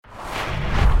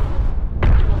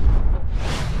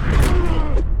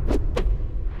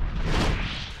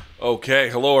Okay,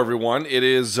 hello everyone. It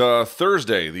is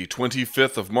Thursday, the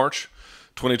 25th of March,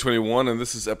 2021, and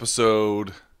this is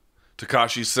episode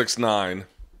Takashi 69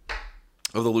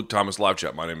 of the Luke Thomas Live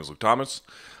Chat. My name is Luke Thomas.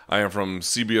 I am from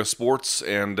CBS Sports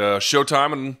and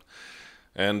Showtime,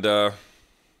 and well,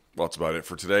 that's about it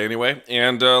for today anyway.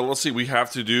 And let's see, we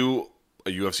have to do a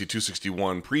UFC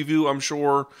 261 preview, I'm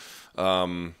sure.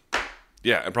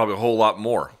 Yeah, and probably a whole lot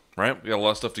more, right? We got a lot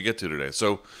of stuff to get to today.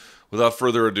 So without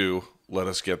further ado, let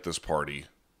us get this party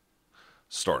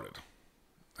started.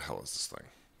 The hell is this thing?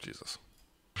 Jesus.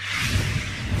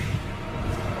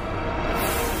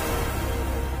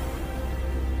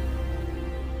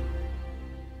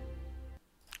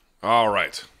 All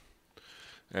right.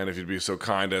 And if you'd be so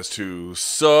kind as to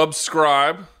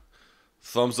subscribe,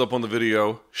 thumbs up on the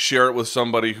video, share it with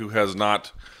somebody who has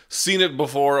not seen it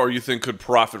before or you think could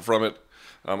profit from it.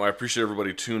 I appreciate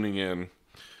everybody tuning in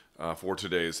for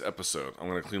today's episode. I'm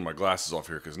going to clean my glasses off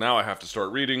here because now I have to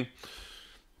start reading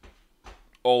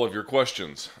all of your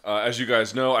questions. As you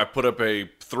guys know, I put up a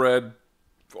thread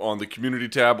on the community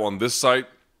tab on this site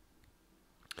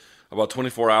about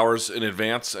 24 hours in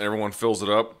advance, and everyone fills it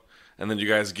up. And then you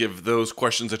guys give those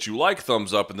questions that you like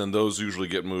thumbs up, and then those usually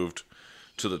get moved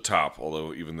to the top,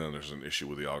 although even then there's an issue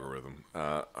with the algorithm.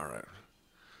 All right.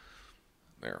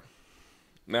 There.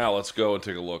 Now let's go and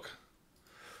take a look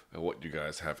at what you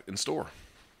guys have in store.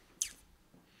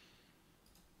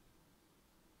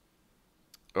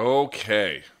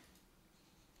 Okay.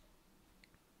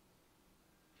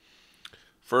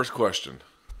 First question.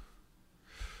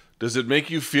 Does it make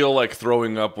you feel like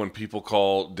throwing up when people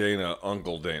call Dana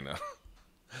Uncle Dana?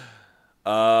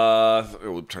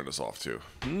 We'll turn this off too.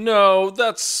 No,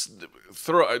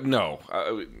 no.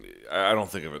 I don't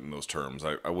think of it in those terms.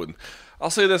 I wouldn't. I'll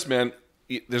say this, man.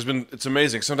 It's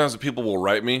amazing. Sometimes people will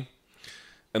write me,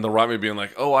 and they'll write me being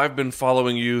like, "Oh, I've been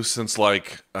following you since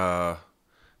like the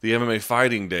MMA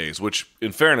fighting days," which,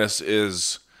 in fairness,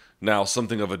 is now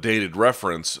something of a dated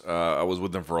reference. I was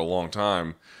with them for a long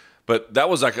time, but that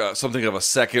was like something of a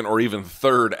second or even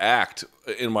third act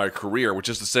in my career, which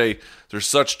is to say, there's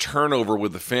such turnover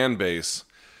with the fan base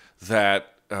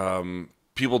that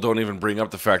people don't even bring up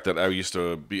the fact that I used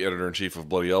to be editor-in-chief of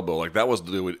Bloody Elbow. Like, that was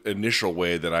the initial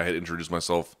way that I had introduced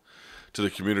myself to the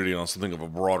community on something of a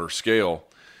broader scale.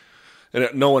 And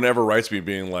no one ever writes me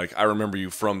being like, I remember you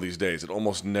from these days. It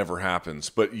almost never happens.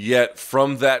 But yet,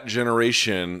 from that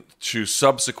generation to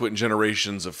subsequent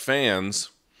generations of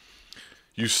fans,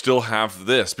 you still have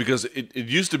this. Because it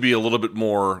used to be a little bit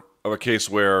more of a case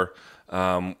where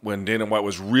when Dana White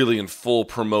was really in full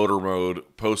promoter mode,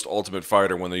 post-Ultimate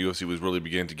Fighter, when the UFC was really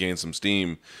beginning to gain some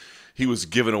steam, he was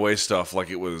giving away stuff like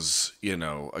it was,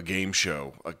 a game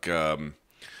show. Like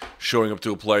showing up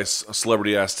to a place, a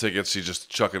celebrity ass tickets, he's just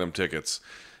chucking them tickets.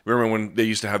 Remember when they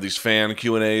used to have these fan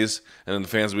Q&As, and then the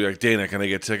fans would be like, Dana, can I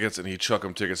get tickets? And he'd chuck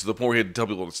them tickets. To the point where he had to tell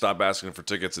people to stop asking for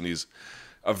tickets in these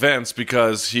events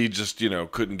because he just,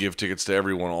 couldn't give tickets to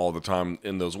everyone all the time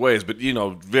in those ways. But,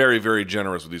 very, very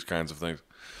generous with these kinds of things.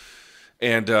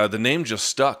 And the name just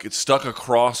stuck. It stuck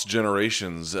across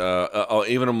generations,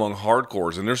 even among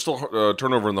hardcores. And there's still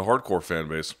turnover in the hardcore fan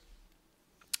base.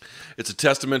 It's a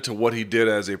testament to what he did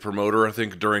as a promoter, I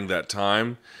think, during that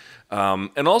time.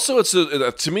 And also,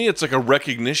 to me, it's like a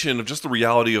recognition of just the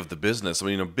reality of the business. I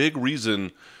mean, a big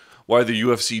reason why the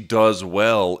UFC does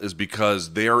well is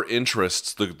because their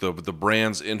interests, the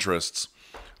brand's interests,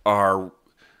 are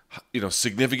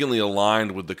significantly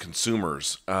aligned with the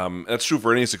consumers. That's true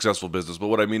for any successful business. But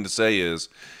what I mean to say is,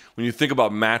 when you think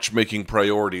about matchmaking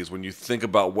priorities, when you think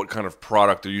about what kind of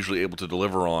product they're usually able to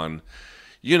deliver on,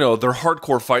 they're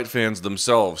hardcore fight fans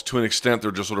themselves. To an extent,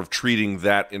 they're just sort of treating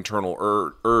that internal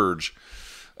urge.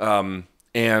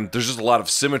 And there's just a lot of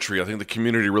symmetry. I think the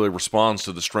community really responds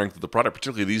to the strength of the product,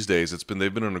 particularly these days.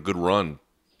 They've been on a good run.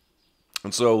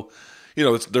 And so,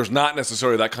 there's not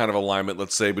necessarily that kind of alignment,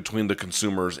 let's say, between the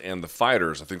consumers and the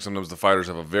fighters. I think sometimes the fighters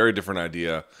have a very different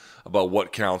idea about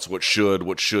what counts, what shouldn't,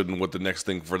 what the next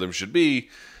thing for them should be,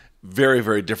 very,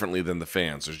 very differently than the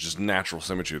fans. There's just natural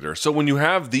symmetry there. So when you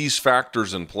have these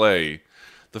factors in play,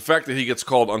 the fact that he gets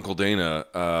called Uncle Dana,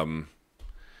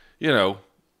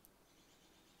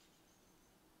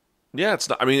 yeah, it's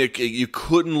not. I mean, you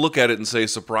couldn't look at it and say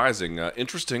surprising,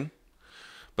 interesting,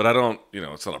 but I don't.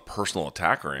 It's not a personal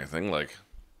attack or anything. Like,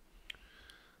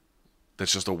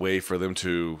 that's just a way for them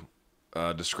to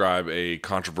describe a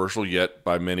controversial yet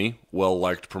by many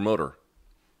well-liked promoter.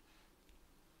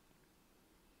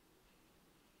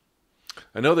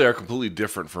 I know they are completely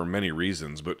different for many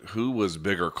reasons, but who was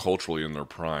bigger culturally in their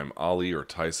prime, Ali or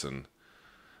Tyson,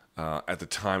 at the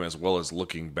time as well as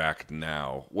looking back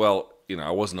now? Well,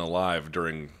 I wasn't alive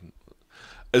during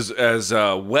as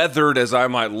weathered as I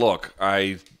might look,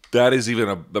 that is even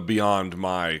a beyond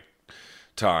my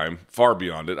time, far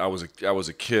beyond it. I was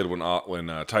a kid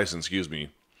when Tyson, excuse me,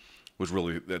 was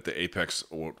really at the apex.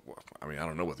 Or, I mean, I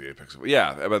don't know what the apex.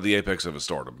 Yeah, about the apex of his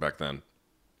stardom back then.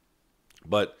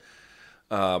 But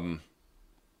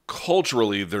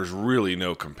culturally, there's really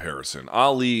no comparison.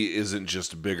 Ali isn't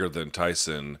just bigger than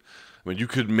Tyson. I mean, you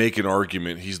could make an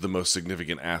argument he's the most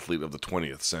significant athlete of the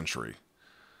 20th century.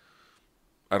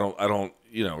 I don't,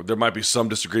 there might be some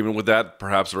disagreement with that.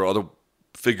 Perhaps there are other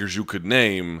figures you could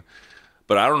name,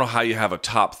 but I don't know how you have a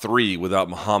top three without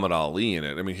Muhammad Ali in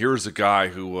it. I mean, here's a guy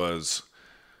who was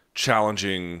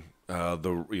challenging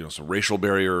some racial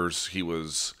barriers. He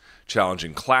was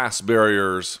challenging class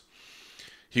barriers.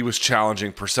 He was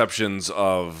challenging perceptions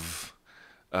of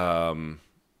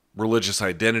religious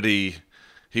identity.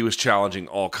 He was challenging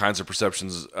all kinds of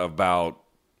perceptions about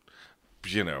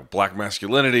black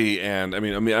masculinity, and I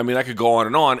mean, I could go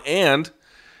on, and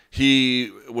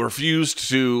he refused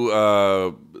to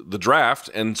the draft,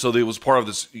 and so it was part of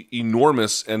this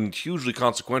enormous and hugely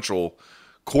consequential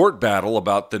court battle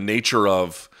about the nature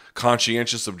of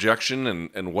conscientious objection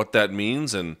and what that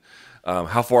means, and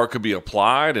how far it could be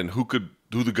applied, and who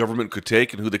the government could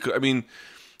take, and who they could. I mean,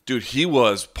 dude, he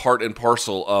was part and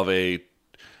parcel of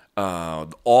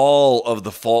all of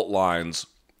the fault lines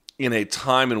in a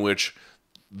time in which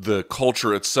the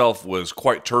culture itself was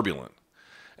quite turbulent.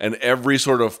 And every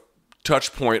sort of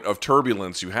touch point of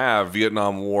turbulence you have,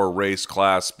 Vietnam War, race,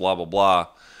 class, blah, blah,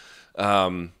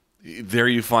 blah, there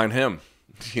you find him,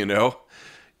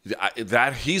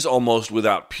 that he's almost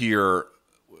without peer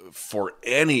for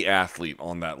any athlete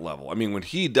on that level. I mean, when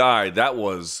he died, that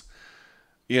was,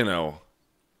 I don't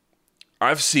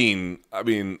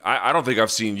think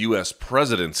I've seen U.S.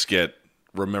 presidents get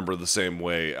remembered the same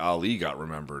way Ali got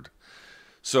remembered.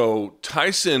 So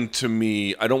Tyson, to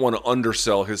me, I don't want to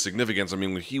undersell his significance. I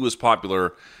mean, when he was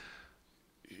popular,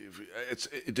 it's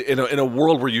in a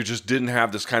world where you just didn't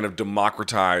have this kind of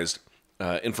democratized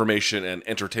information and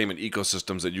entertainment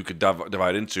ecosystems that you could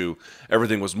divide into.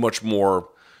 Everything was much more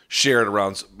shared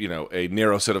around, a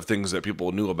narrow set of things that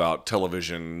people knew about: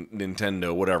 television,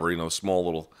 Nintendo, whatever, small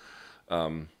little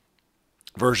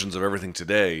versions of everything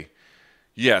today.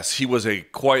 Yes, he was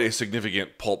quite a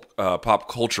significant pop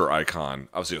culture icon,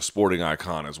 obviously a sporting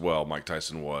icon as well. Mike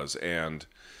Tyson was, and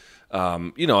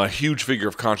a huge figure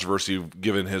of controversy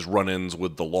given his run-ins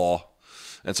with the law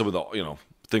and some of the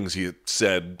things he had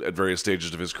said at various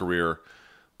stages of his career.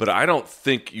 But I don't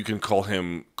think you can call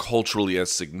him culturally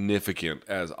as significant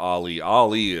as Ali.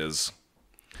 Ali is,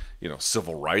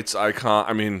 civil rights icon.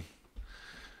 I mean,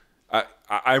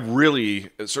 I really,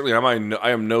 certainly I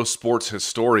am no sports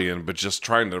historian, but just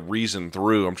trying to reason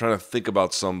through, I'm trying to think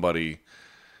about somebody,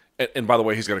 and by the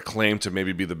way, he's got a claim to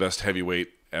maybe be the best heavyweight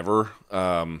ever.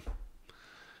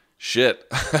 Shit.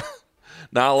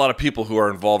 Not a lot of people who are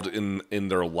involved in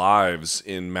their lives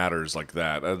in matters like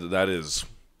that. That is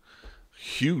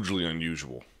hugely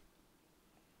unusual.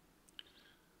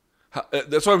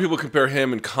 That's why when people compare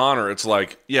him and Conor, it's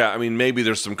like, yeah, I mean, maybe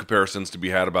there's some comparisons to be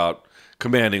had about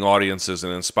commanding audiences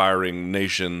and inspiring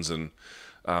nations and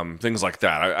things like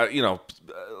that. A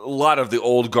lot of the a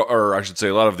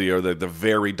lot of the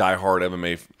very diehard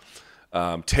MMA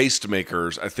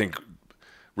tastemakers, I think,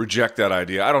 reject that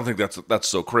idea. I don't think that's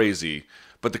so crazy,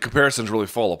 but the comparisons really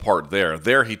fall apart there.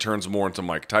 There, he turns more into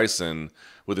Mike Tyson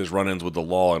with his run-ins with the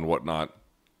law and whatnot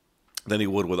than he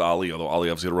would with Ali. Although Ali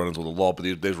obviously had run-ins with the law, but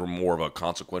these were more of a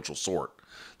consequential sort.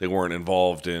 They weren't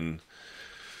involved in.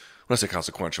 When I say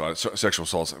consequential, sexual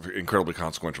assault is incredibly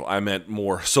consequential. I meant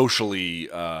more socially.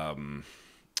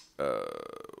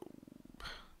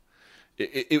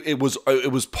 It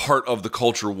was part of the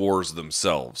culture wars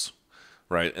themselves,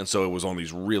 right? And so it was on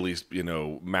these really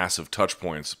massive touch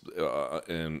points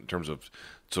in terms of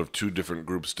sort of two different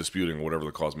groups disputing, whatever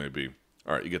the cause may be.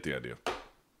 All right, you get the idea.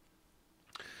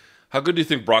 How good do you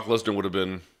think Brock Lesnar would have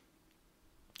been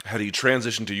had he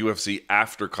transitioned to UFC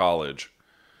after college,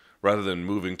 rather than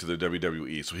moving to the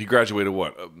WWE? So he graduated,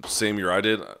 same year I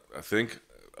did, I think,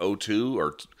 2002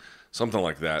 or something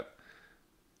like that.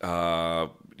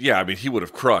 Yeah, I mean, he would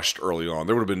have crushed early on.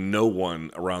 There would have been no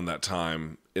one around that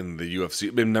time in the UFC.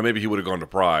 I mean, now maybe he would have gone to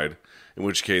Pride, in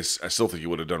which case I still think he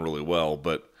would have done really well.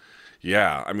 But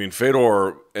yeah, I mean,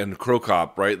 Fedor and Cro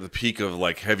Cop, right? The peak of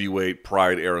heavyweight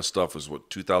Pride era stuff was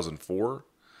 2004?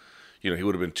 He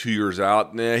would have been 2 years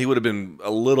out. Nah, he would have been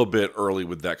a little bit early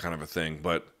with that kind of a thing,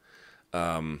 but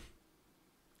yeah,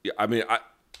 I mean,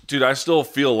 I still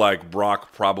feel like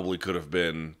Brock probably could have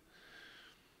been,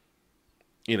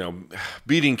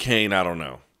 beating Kane. I don't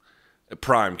know,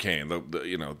 Prime Kane,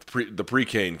 the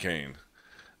pre-Kane Kane.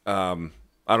 I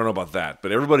don't know about that,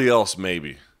 but everybody else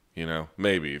maybe.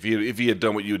 Maybe if he had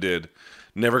done what you did,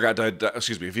 never got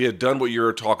excuse me, if he had done what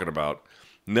you're talking about,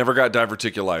 never got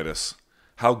diverticulitis,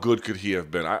 how good could he have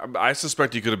been? I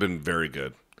suspect he could have been very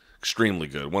good, extremely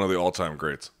good, one of the all-time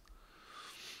greats.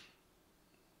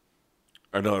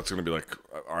 I know that's going to be like,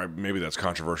 all right, maybe that's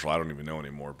controversial. I don't even know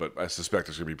anymore, but I suspect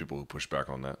there's going to be people who push back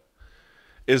on that.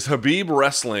 Is Khabib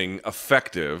wrestling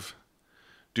effective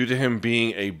due to him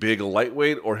being a big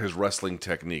lightweight or his wrestling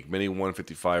technique? Many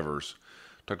 155ers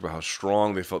talked about how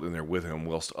strong they felt in there with him,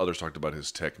 whilst others talked about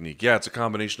his technique. Yeah, it's a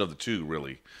combination of the two,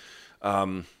 really.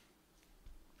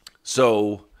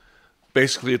 So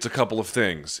basically, it's a couple of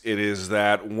things. It is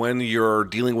that when you're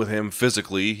dealing with him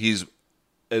physically, he's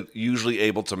usually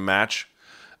able to match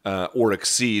or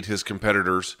exceed his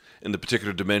competitors in the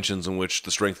particular dimensions in which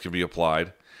the strength can be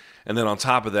applied. And then on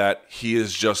top of that, he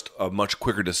is just a much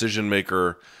quicker decision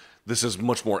maker. This is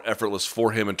much more effortless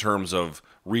for him in terms of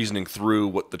reasoning through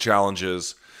what the challenge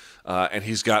is. And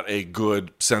he's got a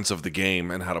good sense of the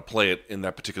game and how to play it in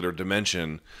that particular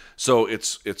dimension. So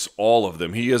it's all of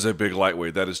them. He is a big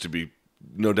lightweight. That is to be,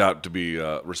 no doubt, to be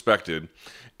respected.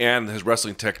 And his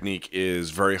wrestling technique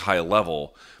is very high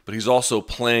level. But he's also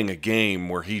playing a game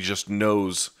where he just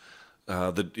knows we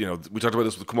talked about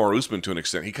this with Kamaru Usman to an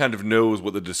extent. He kind of knows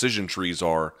what the decision trees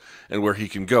are and where he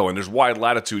can go. And there's wide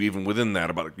latitude even within that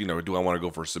about, do I want to go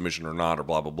for a submission or not, or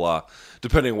blah, blah, blah,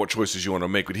 depending on what choices you want to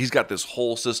make. But he's got this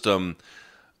whole system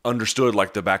understood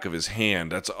like the back of his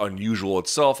hand. That's unusual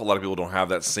itself. A lot of people don't have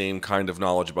that same kind of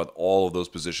knowledge about all of those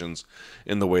positions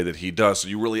in the way that he does. So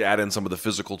you really add in some of the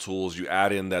physical tools. You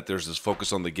add in that there's this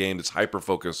focus on the game, this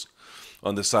hyper-focus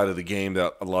on this side of the game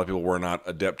that a lot of people were not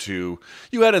adept to.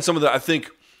 You add in some of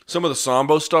the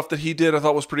Sambo stuff that he did I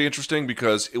thought was pretty interesting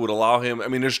because it would allow him,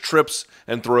 there's trips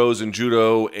and throws in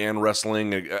judo and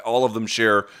wrestling. All of them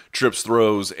share trips,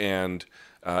 throws, and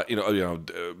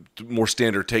more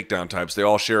standard takedown types. They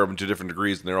all share them to different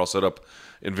degrees and they're all set up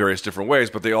in various different ways,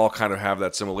 but they all kind of have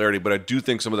that similarity. But I do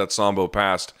think some of that Sambo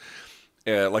past,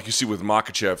 like you see with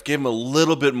Makhachev, gave him a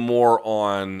little bit more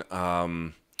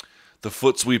on the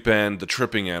foot sweep end, the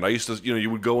tripping end. I used to, you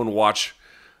would go and watch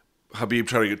Khabib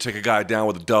try to take a guy down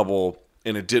with a double,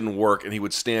 and it didn't work, and he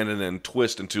would stand in and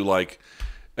twist into like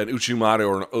an Uchimata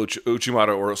or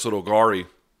a Sotogari.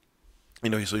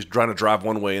 So he's trying to drive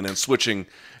one way and then switching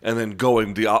and then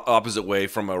going the opposite way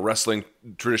from a wrestling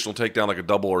traditional takedown like a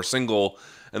double or a single,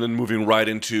 and then moving right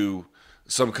into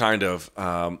some kind of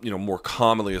more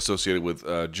commonly associated with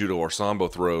judo or sambo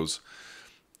throws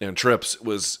and trips.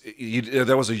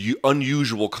 That was a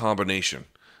unusual combination.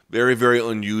 Very, very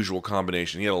unusual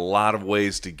combination. He had a lot of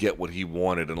ways to get what he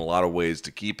wanted and a lot of ways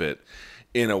to keep it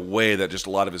in a way that just a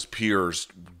lot of his peers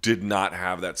did not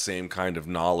have that same kind of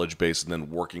knowledge base and then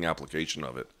working application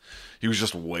of it. He was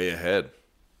just way ahead.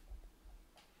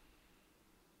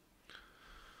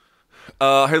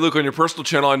 Hey, Luke, on your personal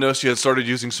channel, I noticed you had started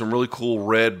using some really cool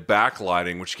red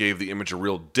backlighting, which gave the image a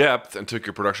real depth and took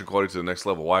your production quality to the next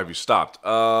level. Why have you stopped?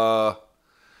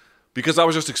 Because I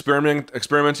was just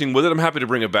experimenting with it. I'm happy to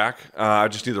bring it back. I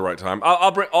just need the right time.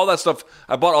 I'll bring all that stuff.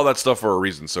 I bought all that stuff for a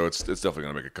reason, so it's definitely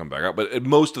going to make a comeback out. But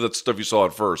most of that stuff you saw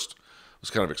at first was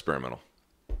kind of experimental.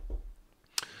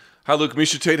 Hi, Luke.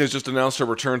 Miesha Tate has just announced her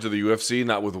return to the UFC,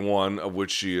 not with one of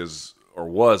which she is or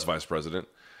was vice president,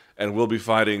 and will be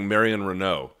fighting Marion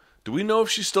Renault. Do we know if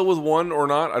she's still with one or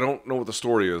not? I don't know what the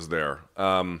story is there.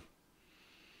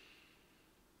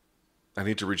 I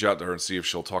need to reach out to her and see if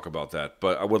she'll talk about that.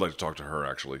 But I would like to talk to her,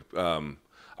 actually.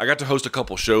 I got to host a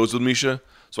couple shows with Miesha,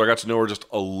 so I got to know her just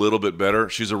a little bit better.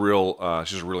 She's a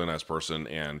really nice person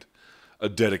and a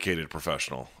dedicated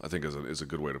professional, I think is a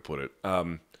good way to put it.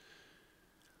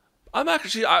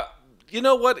 You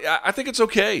know what? I think it's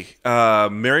okay.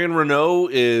 Marion Renault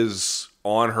is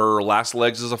on her last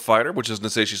legs as a fighter, which isn't to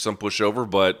say she's some pushover,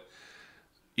 but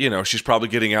she's probably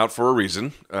getting out for a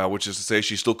reason, which is to say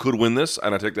she still could win this,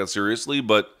 and I take that seriously,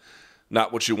 but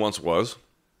not what she once was.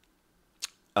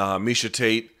 Miesha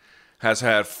Tate has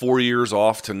had 4 years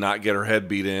off to not get her head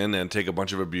beat in and take a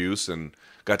bunch of abuse and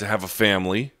got to have a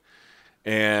family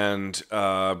and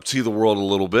see the world a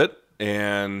little bit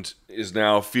and is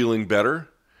now feeling better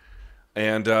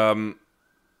and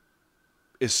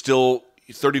is still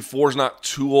 34 is not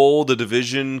too old. The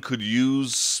division could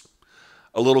use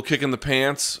a little kick in the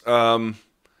pants. Could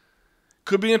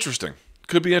be interesting.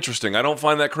 I don't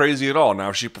find that crazy at all. Now,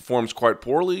 if she performs quite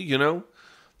poorly,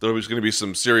 there's going to be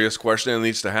some serious questioning that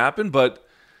needs to happen, but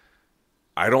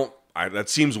that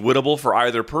seems winnable for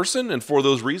either person, and for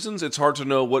those reasons, it's hard to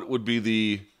know what would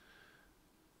be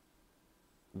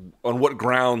on what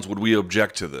grounds would we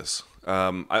object to this.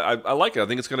 I like it. I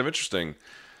think it's kind of interesting.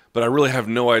 But I really have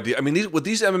no idea. I mean, with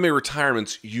these MMA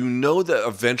retirements, you know that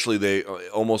eventually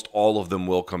almost all of them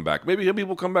will come back. Maybe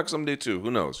people come back someday too.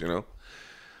 Who knows?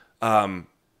 But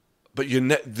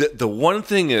the one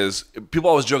thing is, people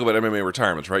always joke about MMA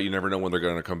retirements, right? You never know when they're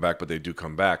going to come back, but they do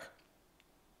come back.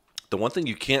 The one thing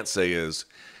you can't say is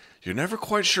you're never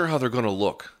quite sure how they're going to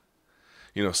look.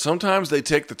 Sometimes they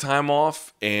take the time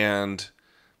off and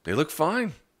they look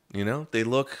fine. They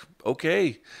look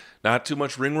okay. Not too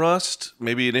much ring rust,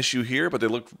 maybe an issue here, but they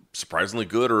look surprisingly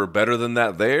good or better than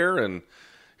that there. And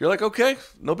you're like, okay,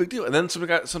 no big deal. And then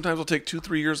sometimes they'll take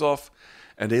 2-3 years off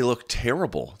and they look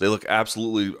terrible. They look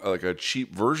absolutely like a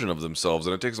cheap version of themselves,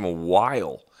 and it takes them a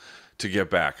while to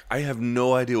get back. I have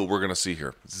no idea what we're going to see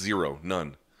here. Zero,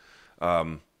 none.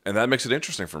 And that makes it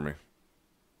interesting for me.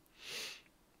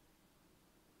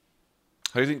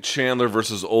 How do you think Chandler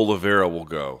versus Oliveira will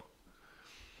go?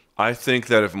 I think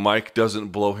that if Mike doesn't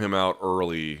blow him out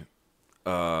early,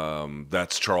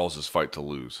 that's Charles's fight to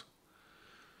lose.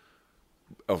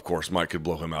 Of course, Mike could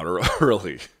blow him out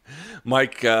early.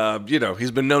 Mike,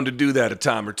 he's been known to do that a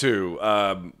time or two.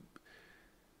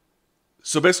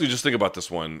 So basically, just think about this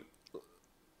one.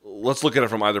 Let's look at it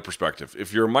from either perspective.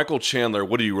 If you're Michael Chandler,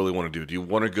 what do you really want to do? Do you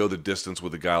want to go the distance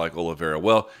with a guy like Oliveira?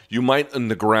 Well, you might on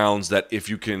the grounds that if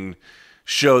you can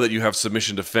show that you have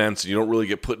submission defense and you don't really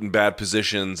get put in bad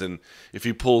positions, and if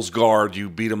he pulls guard, you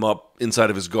beat him up inside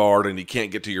of his guard and he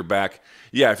can't get to your back.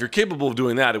 Yeah, if you're capable of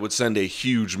doing that, it would send a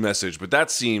huge message, but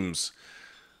that seems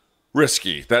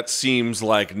risky. That seems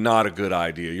like not a good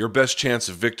idea. Your best chance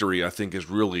of victory, I think, is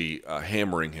really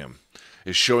hammering him,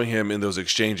 is showing him in those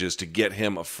exchanges to get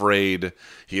him afraid.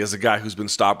 He is a guy who's been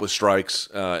stopped with strikes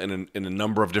in a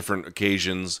number of different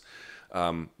occasions.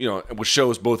 Which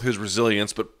shows both his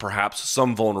resilience, but perhaps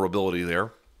some vulnerability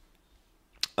there.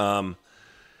 And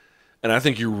I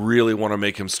think you really want to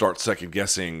make him start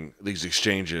second-guessing these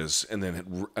exchanges and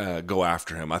then go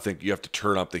after him. I think you have to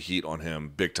turn up the heat on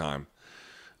him big time.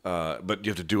 But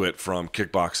you have to do it from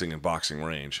kickboxing and boxing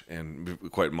range and be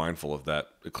quite mindful of that.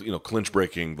 Clinch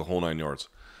breaking, the whole 9 yards.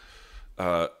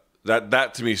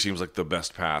 That to me seems like the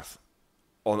best path.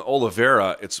 On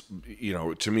Oliveira, it's,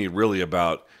 to me, really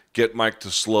about get Mike to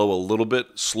slow a little bit,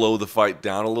 slow the fight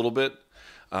down a little bit,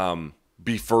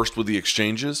 be first with the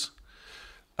exchanges.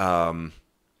 I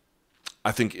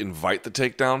think invite the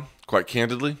takedown, quite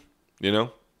candidly,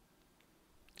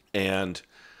 and,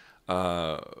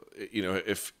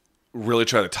 if really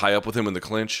try to tie up with him in the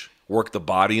clinch, work the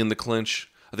body in the clinch.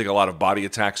 I think a lot of body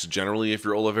attacks generally if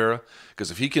you're Oliveira,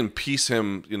 because if he can piece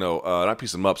him, not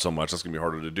piece him up so much, that's going to be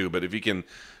harder to do, but if he can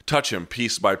touch him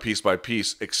piece by piece by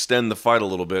piece, extend the fight a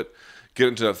little bit, get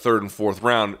into that third and fourth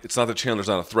round, it's not that Chandler's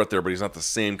not a threat there, but he's not the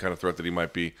same kind of threat that he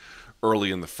might be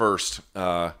early in the first,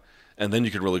 and then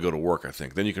you can really go to work, I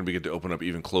think. Then you can begin to open up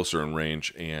even closer in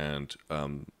range and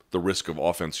the risk of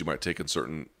offense you might take in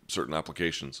certain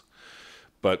applications.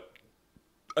 But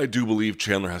I do believe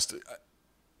Chandler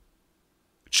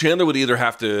would either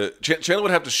have to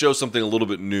show something a little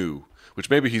bit new, which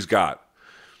maybe he's got,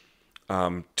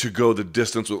 to go the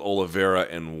distance with Oliveira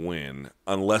and win,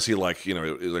 unless he is like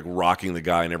rocking the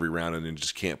guy in every round and then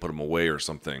just can't put him away or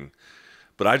something.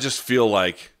 But I just feel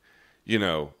like,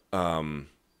 didn't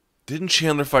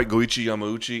Chandler fight Goichi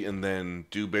Yamauchi and then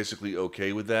do basically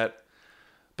okay with that?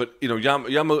 But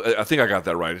I think I got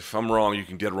that right. If I'm wrong, you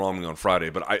can get wrong on Friday.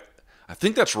 But I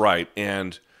think that's right,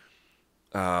 and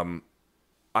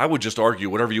I would just argue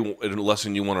whatever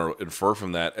lesson you want to infer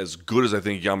from that. As good as I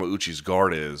think Yamauchi's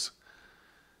guard is,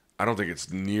 I don't think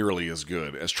it's nearly as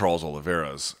good as Charles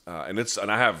Oliveira's, and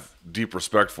I have deep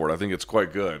respect for it. I think it's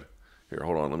quite good. Here,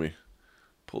 hold on, let me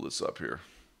pull this up here.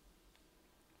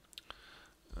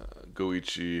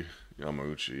 Goichi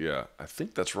Yamauchi, yeah, I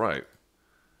think that's right.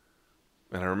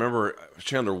 And I remember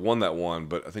Chandler won that one,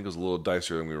 but I think it was a little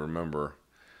dicier than we remember.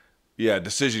 Yeah,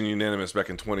 decision unanimous back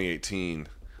in 2018.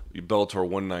 Bellator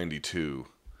 192.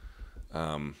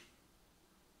 I'd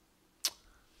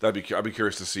be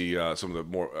curious to see some of the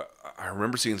more. I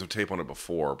remember seeing some tape on it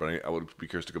before, but I would be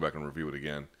curious to go back and review it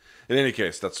again. In any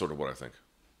case, that's sort of what I think.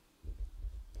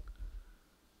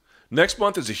 Next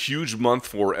month is a huge month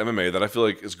for MMA that I feel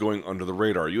like is going under the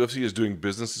radar. UFC is doing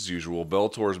business as usual.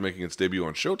 Bellator is making its debut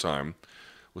on Showtime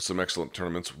with some excellent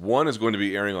tournaments. One is going to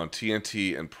be airing on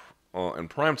TNT and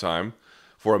primetime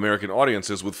for American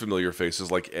audiences with familiar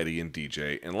faces like Eddie and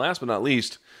DJ. And last but not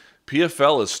least,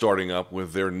 PFL is starting up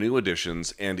with their new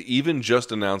additions and even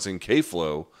just announcing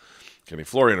K-Flow, Kenny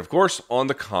Florian, of course, on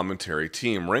the commentary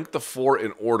team. Rank the four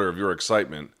in order of your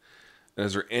excitement. And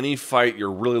is there any fight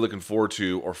you're really looking forward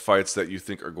to or fights that you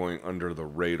think are going under the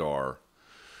radar?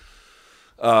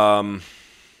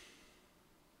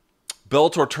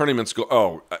 Bellator tournaments go.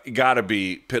 Oh, gotta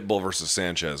be Pitbull versus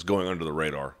Sanchez going under the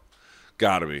radar.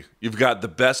 Gotta be. You've got the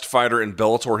best fighter in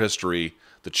Bellator history,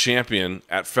 the champion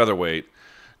at featherweight,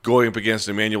 going up against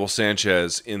Emmanuel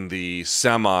Sanchez in the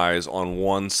semis on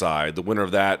one side. The winner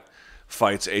of that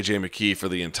fights AJ McKee for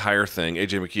the entire thing.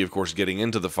 AJ McKee, of course, getting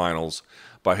into the finals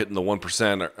by hitting the 1%,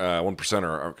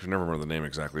 1%er. I can never remember the name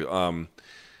exactly.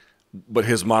 But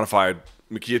his modified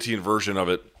McKeotine version of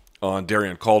it on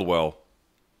Darian Caldwell,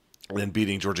 and then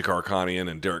beating Georgi Karakhanyan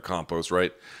and Derek Campos,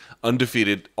 right?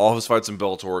 Undefeated, all of his fights in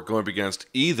Bellator, going up against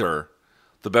either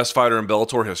the best fighter in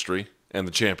Bellator history and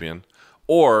the champion,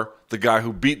 or the guy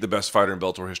who beat the best fighter in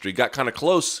Bellator history. Got kind of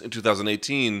close in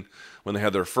 2018 when they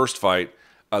had their first fight,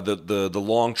 the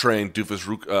long-trained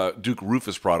Duke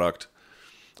Rufus product,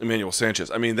 Emmanuel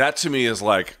Sanchez. I mean, that to me is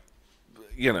like,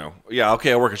 yeah,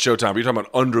 okay, I work at Showtime, but you're talking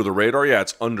about under the radar? Yeah,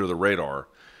 it's under the radar.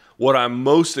 What I'm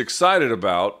most excited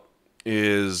about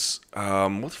is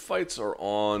what fights are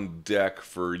on deck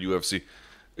for UFC?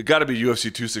 It got to be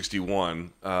UFC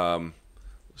 261.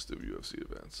 Let's do UFC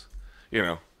events. I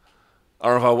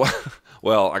don't know if I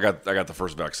well, I got the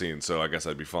first vaccine, so I guess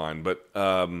I'd be fine. But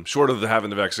short of having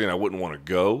the vaccine, I wouldn't want to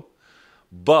go.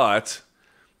 But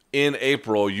in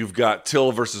April, you've got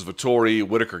Till versus Vettori,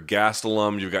 Whitaker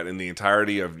Gastelum. You've got in the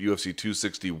entirety of UFC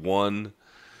 261.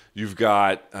 You've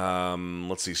got,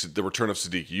 let's see, the return of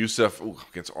Sadiq Youssef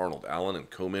against Arnold Allen in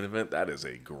co-main event. That is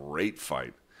a great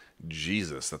fight.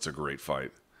 Jesus, that's a great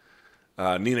fight.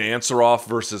 Nina Ansaroff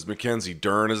versus Mackenzie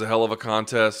Dern is a hell of a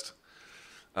contest.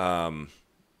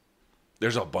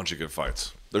 There's a bunch of good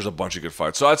fights.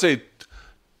 So I'd say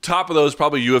top of those,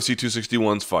 probably UFC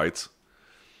 261's fights.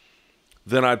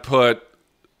 Then I'd put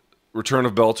return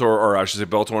of Bellator, or I should say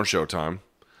Bellator and Showtime.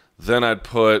 Then I'd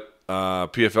put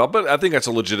PFL, but I think that's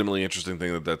a legitimately interesting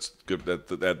thing that's good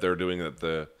that they're doing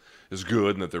is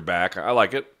good and that they're back. I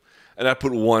like it, and I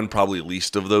put one probably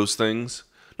least of those things.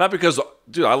 Not because,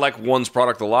 dude, I like one's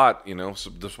product a lot,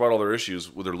 so despite all their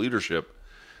issues with their leadership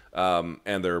and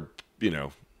their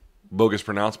bogus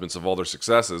pronouncements of all their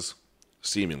successes,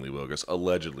 seemingly bogus,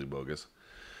 allegedly bogus.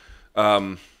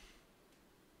 I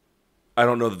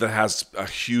don't know that has a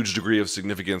huge degree of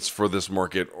significance for this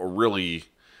market or really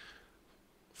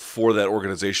for that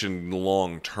organization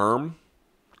long term.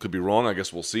 Could be wrong. I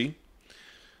guess we'll see.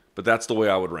 But that's the way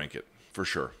I would rank it, for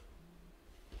sure.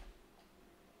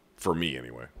 For me,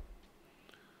 anyway.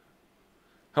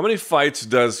 How many fights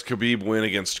does Khabib win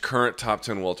against current top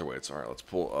 10 welterweights? All right, let's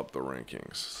pull up the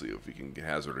rankings. See if we can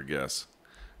hazard a guess.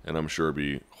 And I'm sure it'd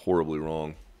be horribly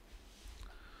wrong.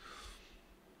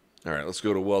 All right, let's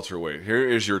go to welterweight. Here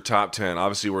is your top 10.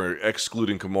 Obviously, we're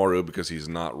excluding Kamaru because he's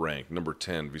not ranked. Number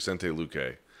 10, Vicente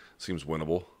Luque. Seems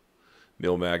winnable.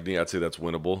 Neil Magny, I'd say that's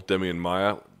winnable. Demian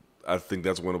Maia, I think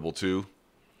that's winnable too.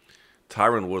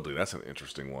 Tyron Woodley, that's an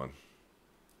interesting one.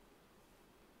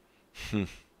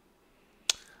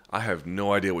 I have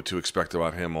no idea what to expect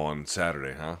about him on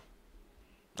Saturday, huh?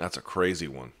 That's a crazy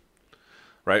one.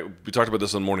 Right? We talked about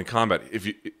this on Morning Combat.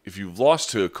 If you've lost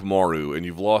to Kamaru and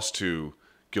you've lost to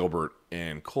Gilbert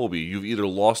and Colby, you've either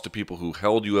lost to people who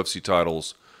held UFC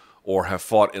titles or have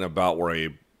fought in a bout where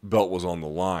a belt was on the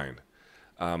line.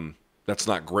 That's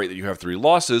not great that you have 3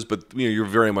 losses, but you're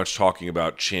very much talking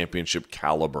about championship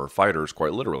caliber fighters,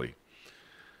 quite literally.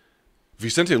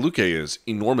 Vicente Luque is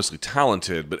enormously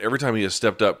talented, but every time he has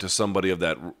stepped up to somebody of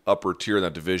that upper tier in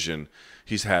that division,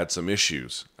 he's had some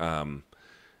issues.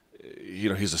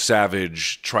 He's a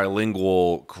savage,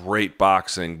 trilingual, great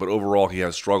boxing, but overall he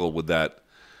has struggled with that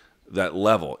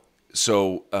level.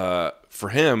 So for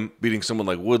him, beating someone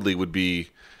like Woodley would be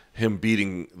him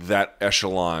beating that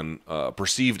echelon,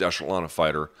 perceived echelon of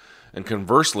fighter. And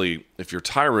conversely, if you're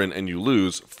Tyron and you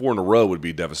lose, 4 in a row would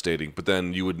be devastating. But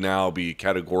then you would now be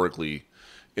categorically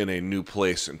in a new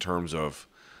place in terms of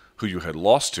who you had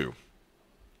lost to.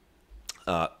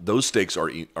 Those stakes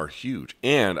are huge.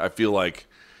 And I feel like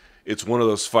it's one of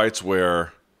those fights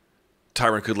where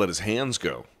Tyron could let his hands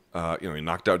go. He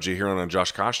knocked out Jay Heron and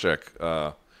Josh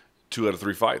Koscheck 2 out of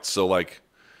 3 fights. So,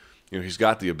 he's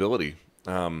got the ability.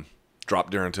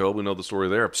 Drop Darren Till, we know the story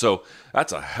there. So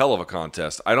that's a hell of a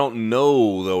contest. I don't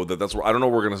know, though, I don't know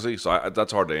what we're going to see. So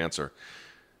that's hard to answer.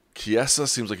 Chiesa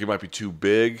seems like he might be too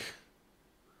big.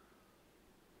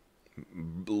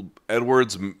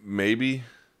 Edwards, maybe.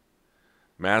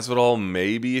 Masvidal,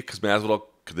 maybe. Because Masvidal,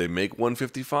 could they make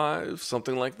 155?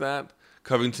 Something like that.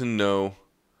 Covington, no.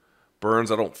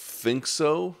 Burns, I don't think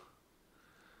so.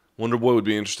 Wonder Boy would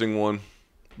be an interesting one.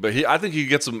 But I think he could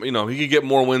get some, he could get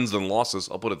more wins than losses.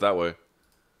 I'll put it that way.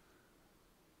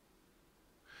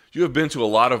 You have been to a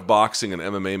lot of boxing and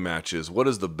MMA matches. What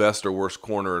is the best or worst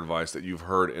corner advice that you've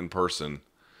heard in person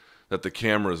that the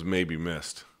cameras maybe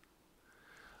missed.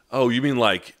 Oh, you mean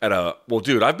like at a... Well,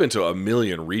 dude, I've been to a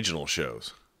million regional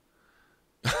shows.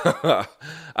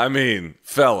 I mean,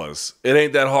 fellas, it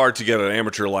ain't that hard to get an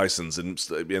amateur license,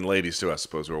 and ladies too, I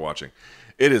suppose, who are watching.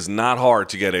 It is not hard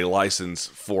to get a license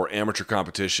for amateur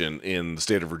competition in the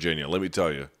state of Virginia, let me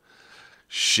tell you.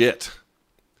 Shit.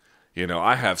 You know,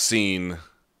 I have seen,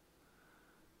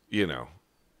 you know...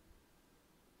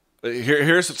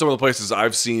 Here's some of the places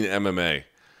I've seen MMA.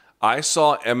 I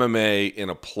saw MMA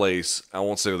in a place, I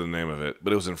won't say the name of it,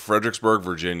 but it was in Fredericksburg,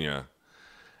 Virginia.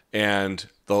 And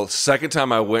the second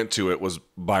time I went to it was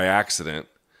by accident,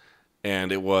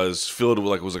 and it was filled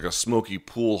with it was like a smoky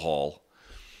pool hall.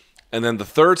 And then the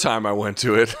third time I went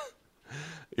to it,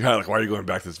 you're like, why are you going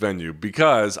back to this venue?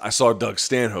 Because I saw Doug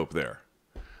Stanhope there.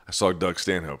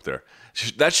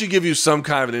 That should give you some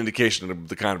kind of an indication of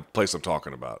the kind of place I'm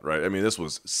talking about, right? I mean, this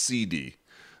was CD.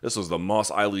 This was the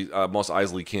Moss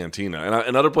Isley Cantina,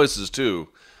 and other places too.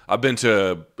 I've been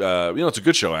to, it's a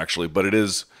good show actually, but it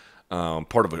is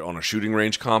part of it on a shooting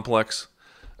range complex.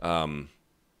 The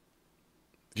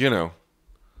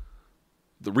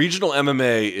regional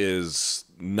MMA is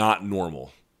not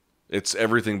normal. It's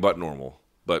everything but normal,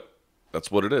 but that's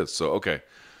what it is. So, okay.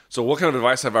 So what kind of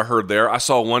advice have I heard there? I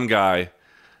saw one guy,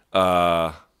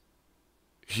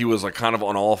 he was like kind of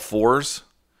on all fours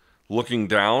looking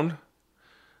down,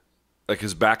 like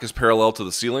his back is parallel to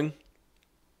the ceiling.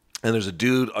 And there's a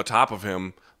dude atop of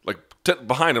him, like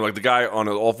behind him, like the guy on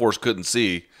all fours couldn't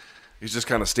see. He's just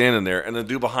kind of standing there. And the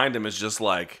dude behind him is just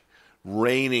like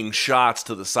raining shots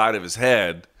to the side of his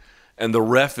head. And the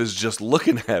ref is just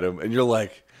looking at him. And you're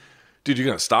like, dude, you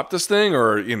going to stop this thing?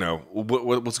 Or,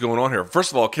 what's going on here?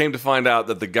 First of all, came to find out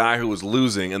that the guy who was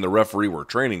losing and the referee were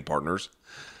training partners.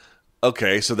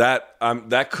 Okay, so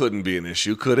that couldn't be an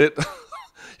issue, could it?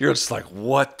 You're just like,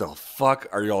 what the fuck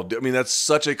are y'all doing? I mean, that's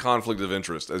such a conflict of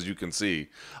interest, as you can see.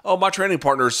 Oh, my training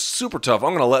partner is super tough. I'm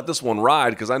going to let this one ride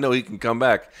because I know he can come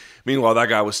back. Meanwhile, that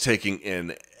guy was taking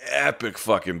an epic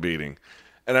fucking beating.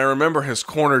 And I remember his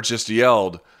corner just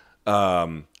yelled,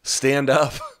 stand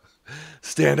up.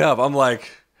 Stand up. I'm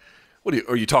like,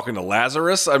 are you talking to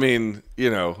Lazarus? I mean,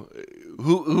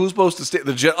 who's supposed to stand?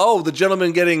 The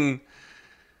gentleman getting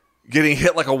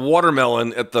hit like a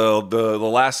watermelon at the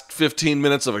last 15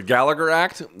 minutes of a Gallagher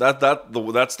act.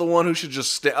 That's the one who should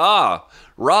just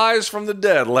rise from the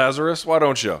dead, Lazarus. Why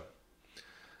don't you?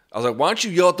 I was like, why don't you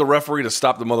yell at the referee to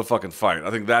stop the motherfucking fight? I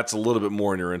think that's a little bit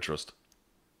more in your interest.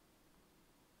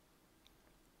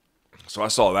 So I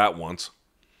saw that once.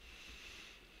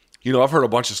 I've heard a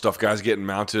bunch of stuff, guys getting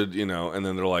mounted, and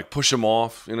then they're like, push him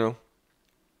off,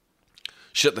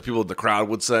 shit that people in the crowd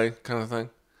would say, kind of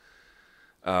thing.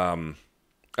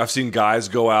 I've seen guys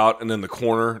go out and then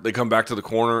they come back to the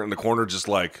corner and the corner just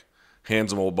like hands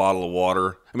them a bottle of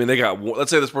water. I mean, let's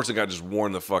say this person got just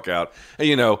worn the fuck out.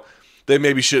 And they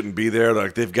maybe shouldn't be there.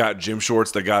 Like they've got gym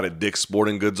shorts they got at Dick's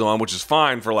Sporting Goods on, which is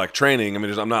fine for like training. I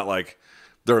mean, I'm not like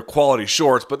they're quality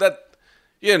shorts, but that,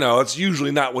 it's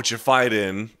usually not what you fight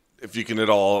in if you can at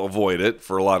all avoid it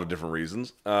for a lot of different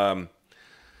reasons. And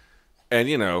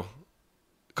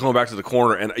going back to the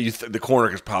corner, and the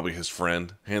corner is probably his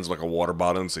friend, hands like a water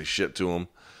bottle and say shit to him.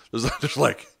 There's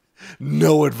like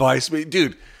no advice.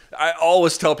 Dude, I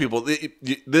always tell people,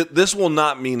 this will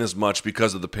not mean as much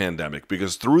because of the pandemic.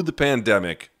 Because through the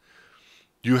pandemic,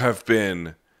 you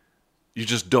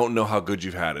just don't know how good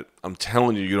you've had it. I'm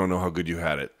telling you, you don't know how good you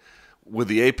had it. With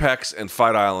the Apex and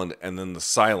Fight Island and then the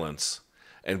silence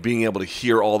and being able to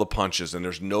hear all the punches, and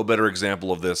there's no better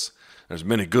example of this. There's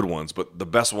many good ones, but the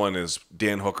best one is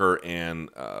Dan Hooker and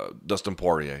Dustin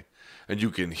Poirier. And you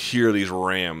can hear these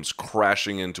rams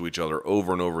crashing into each other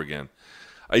over and over again.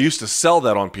 I used to sell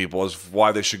that on people as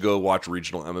why they should go watch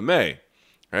regional MMA,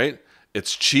 right?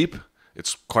 It's cheap.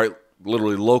 It's quite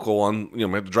literally local we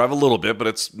have to drive a little bit, but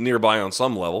it's nearby on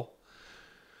some level.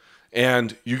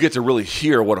 And you get to really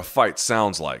hear what a fight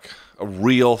sounds like, a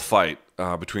real fight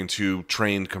between two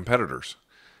trained competitors.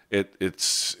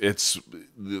 It's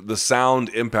the sound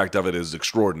impact of it is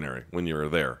extraordinary when you're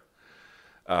there.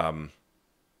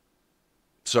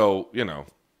 So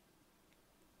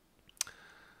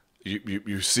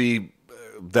you see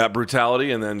that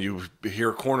brutality, and then you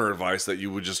hear corner advice that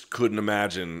you couldn't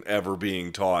imagine ever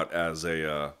being taught as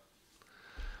a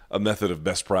method of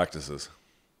best practices.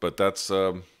 But that's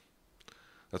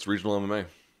regional MMA.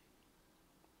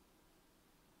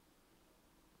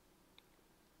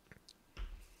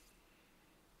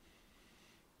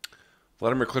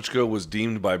 Vladimir Klitschko was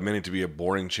deemed by many to be a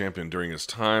boring champion during his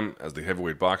time as the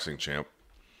heavyweight boxing champ.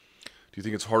 Do you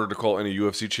think it's harder to call any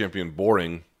UFC champion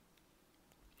boring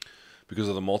because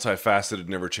of the multifaceted,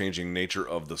 never-changing nature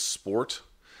of the sport.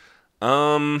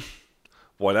 Boy,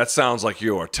 that sounds like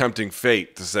you are tempting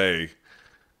fate to say,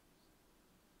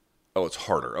 oh, it's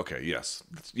harder. Okay, yes.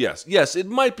 It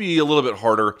might be a little bit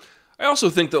harder. I also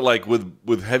think that like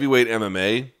with heavyweight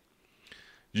MMA,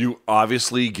 you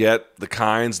obviously get the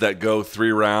kinds that go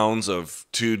 3 rounds of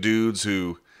 2 dudes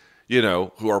who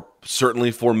are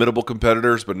certainly formidable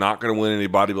competitors, but not going to win any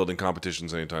bodybuilding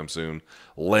competitions anytime soon,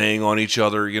 laying on each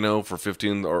other, for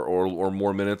 15 or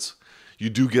more minutes. You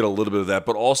do get a little bit of that,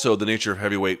 but also the nature of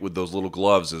heavyweight with those little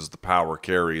gloves is the power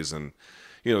carries, and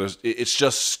it's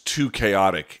just too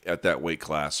chaotic at that weight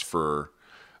class for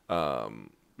the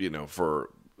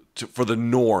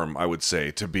norm, I would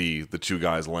say, to be the 2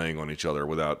 guys laying on each other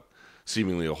without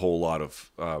seemingly a whole lot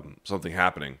of something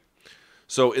happening.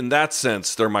 So in that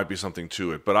sense, there might be something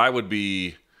to it, but I would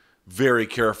be very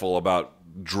careful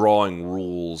about drawing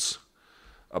rules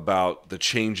about the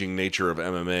changing nature of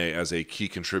MMA as a key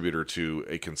contributor to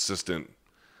a consistent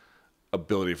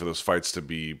ability for those fights to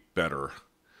be better.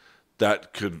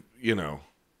 That could, maybe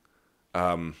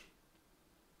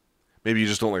you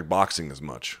just don't like boxing as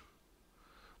much,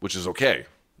 which is okay.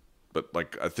 But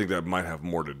I think that might have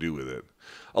more to do with it.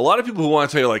 A lot of people who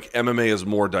want to tell you MMA is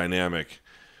more dynamic.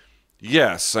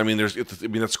 Yes,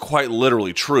 that's quite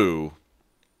literally true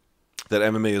that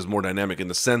MMA is more dynamic in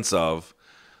the sense of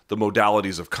the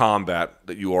modalities of combat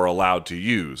that you are allowed to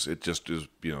use. It just is,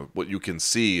 what you can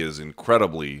see is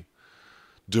incredibly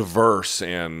diverse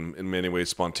and in many ways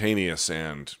spontaneous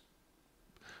and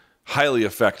highly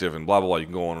effective and blah, blah, blah. You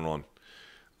can go on and on.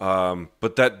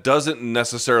 But that doesn't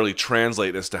necessarily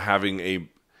translate as to having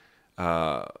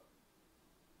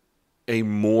a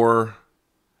more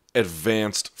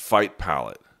advanced fight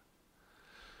palette.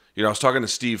 I was talking to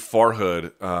Steve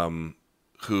Farhood,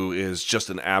 who is just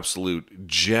an absolute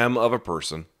gem of a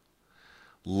person,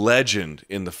 legend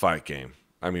in the fight game.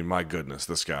 My goodness,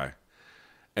 this guy.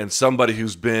 And somebody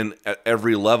who's been at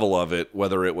every level of it,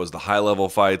 whether it was the high-level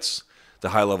fights, the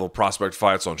high-level prospect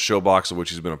fights on ShoBox, of which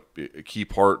he's been a key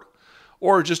part,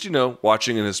 or just,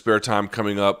 watching in his spare time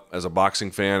coming up as a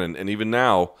boxing fan, and even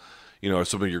now,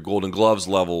 some of your Golden Gloves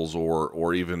levels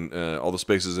or even all the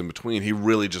spaces in between. He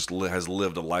really just has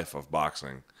lived a life of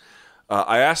boxing.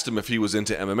 I asked him if he was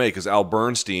into MMA because Al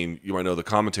Bernstein, you might know the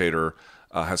commentator,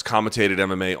 has commentated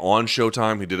MMA on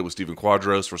Showtime. He did it with Stephen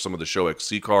Quadros for some of the Show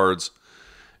XC cards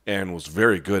and was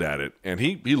very good at it. And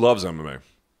he loves MMA.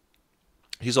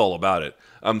 He's all about it.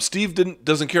 Steve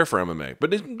doesn't care for MMA,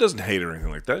 but he doesn't hate it or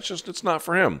anything like that. It's not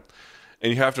for him.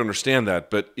 And you have to understand that.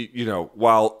 But,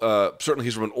 while certainly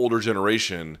he's from an older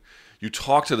generation, you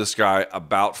talk to this guy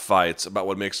about fights, about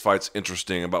what makes fights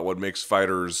interesting, about what makes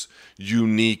fighters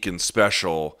unique and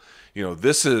special.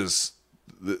 This is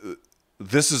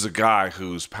a guy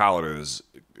whose palate is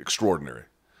extraordinary.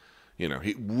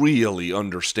 He really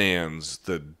understands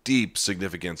the deep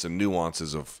significance and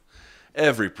nuances of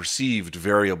every perceived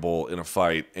variable in a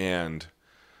fight and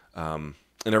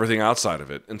everything outside of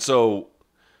it. And so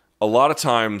a lot of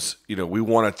times, we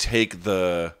want to take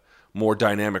the more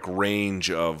dynamic range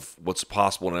of what's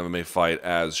possible in an MMA fight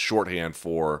as shorthand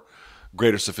for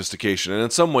greater sophistication. And in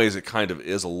some ways, it kind of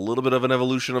is a little bit of an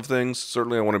evolution of things.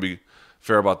 Certainly, I want to be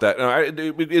fair about that.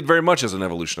 It very much is an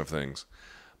evolution of things.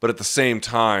 But at the same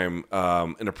time,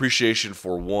 an appreciation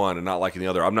for one and not liking the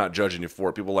other. I'm not judging you for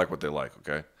it. People like what they like,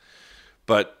 okay?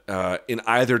 But in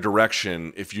either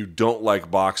direction, if you don't like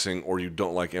boxing or you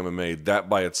don't like MMA, that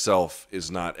by itself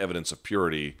is not evidence of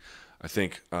purity, I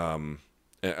think,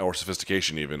 or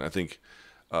sophistication even. I think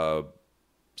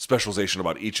specialization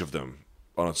about each of them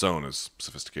on its own is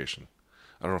sophistication.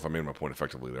 I don't know if I made my point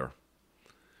effectively there.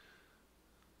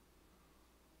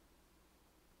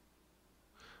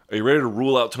 Are you ready to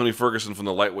rule out Tony Ferguson from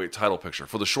the lightweight title picture?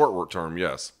 For the short term,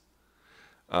 yes.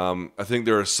 I think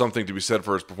there is something to be said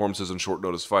for his performances in short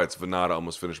notice fights. Venata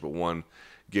almost finished but one.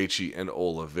 Gaethje and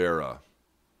Oliveira.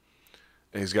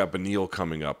 And he's got Beneil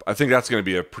coming up. I think that's going to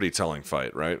be a pretty telling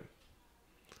fight, right?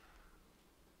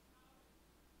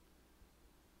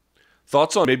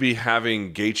 Thoughts on maybe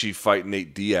having Gaethje fight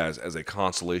Nate Diaz as a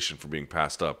consolation for being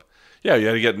passed up? Yeah, you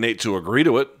had to get Nate to agree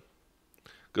to it.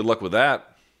 Good luck with that.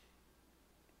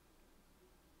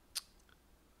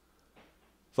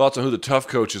 Thoughts on who the tough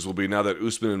coaches will be now that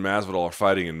Usman and Masvidal are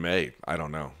fighting in May? I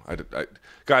don't know.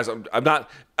 Guys, I'm not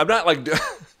like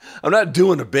I'm not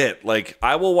doing a bit. Like,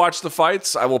 I will watch the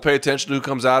fights. I will pay attention to who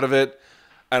comes out of it.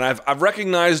 And I've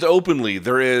recognized openly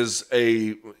there is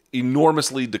a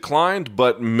enormously declined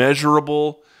but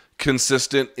measurable,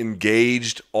 consistent,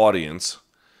 engaged audience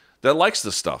that likes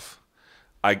this stuff.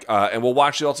 And we'll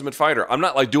watch The Ultimate Fighter. I'm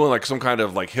not like doing like some kind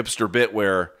of like hipster bit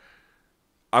where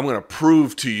I'm going to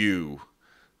prove to you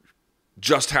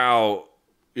just how,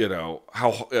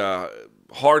 how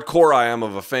hardcore I am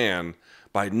of a fan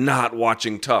by not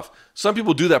watching Tough. Some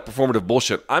people do that performative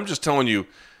bullshit. I'm just telling you,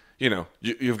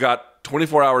 you've got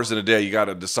 24 hours in a day. You got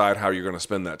to decide how you're going to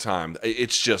spend that time.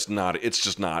 It's just not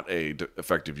a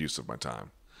effective use of my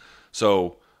time.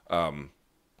 So,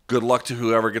 good luck to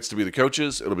whoever gets to be the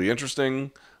coaches. It'll be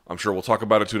interesting. I'm sure we'll talk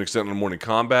about it to an extent in Morning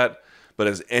Combat. But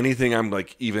as anything I'm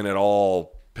like even at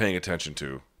all paying attention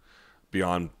to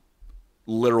beyond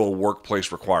literal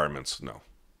workplace requirements, no.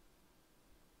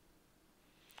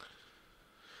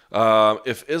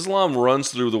 If Islam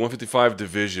runs through the 155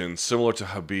 division similar to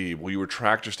Khabib, will you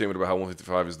retract your statement about how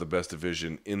 155 is the best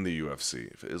division in the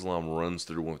UFC? If Islam runs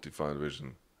through 155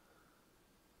 division.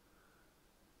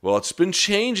 Well, it's been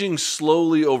changing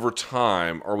slowly over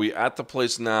time. Are we at the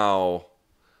place now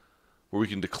where we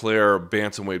can declare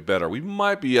bantamweight better? We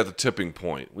might be at the tipping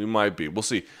point. We might be. We'll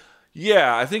see.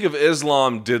 Yeah, I think if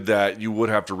Islam did that, you would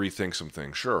have to rethink some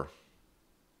things. Sure.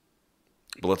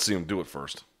 But let's see him do it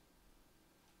first.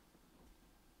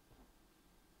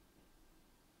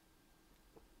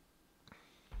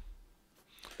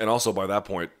 And also, by that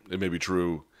point, it may be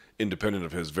true independent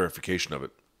of his verification of it.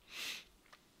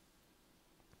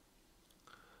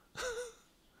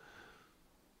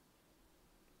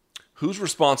 Whose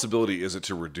responsibility is it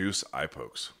to reduce eye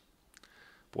pokes?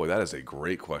 Boy, that is a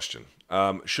great question.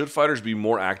 Should fighters be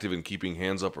more active in keeping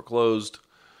hands up or closed?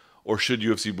 Or should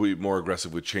UFC be more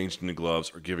aggressive with changing the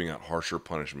gloves or giving out harsher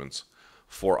punishments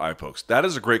for eye pokes? That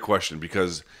is a great question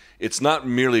because it's not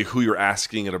merely who you're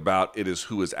asking it about, it is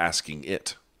who is asking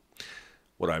it.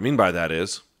 What I mean by that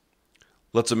is,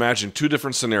 let's imagine two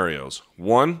different scenarios.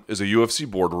 One is a UFC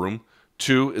boardroom.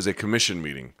 Two is a commission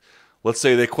meeting. Let's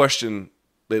say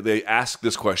they ask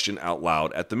this question out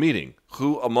loud at the meeting.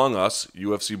 Who among us,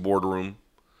 UFC boardroom,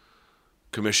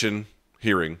 commission,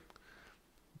 hearing,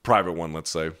 private one,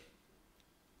 let's say,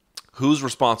 whose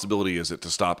responsibility is it to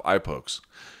stop eye pokes?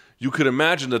 You could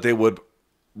imagine that they would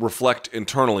reflect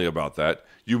internally about that.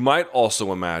 You might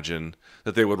also imagine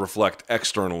that they would reflect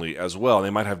externally as well. They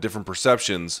might have different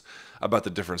perceptions about the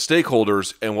different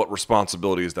stakeholders and what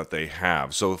responsibilities that they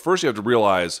have. So first you have to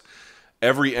realize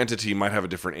every entity might have a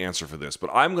different answer for this. But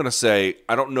I'm going to say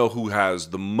I don't know who has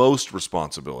the most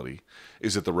responsibility.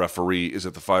 Is it the referee? Is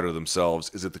it the fighter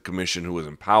themselves? Is it the commission who is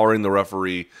empowering the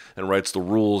referee and writes the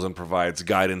rules and provides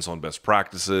guidance on best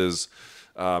practices?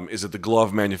 Is it the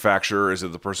glove manufacturer? Is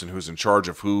it the person who's in charge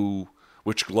of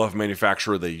which glove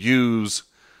manufacturer they use?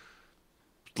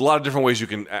 A lot of different ways you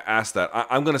can ask that.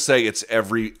 I'm going to say it's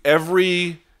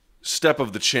every step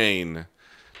of the chain,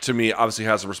 to me, obviously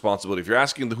has a responsibility. If you're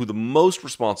asking who the most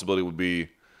responsibility would be,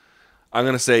 I'm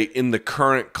going to say in the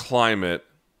current climate,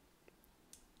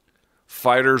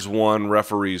 fighters 1,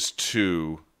 referees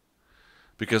 2,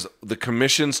 because the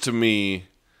commissions, to me,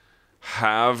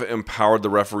 have empowered the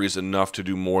referees enough to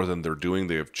do more than they're doing.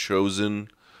 They have chosen,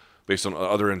 based on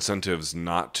other incentives,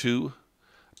 not to.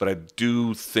 But I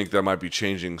do think that might be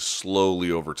changing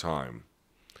slowly over time.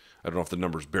 I don't know if the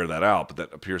numbers bear that out, but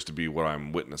that appears to be what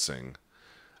I'm witnessing.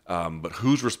 But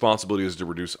whose responsibility is to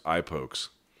reduce eye pokes?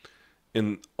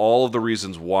 In all of the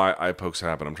reasons why eye pokes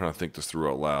happen, I'm trying to think this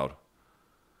through out loud.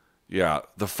 Yeah,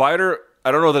 the fighter, I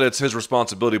don't know that it's his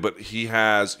responsibility, but he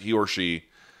or she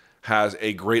has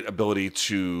a great ability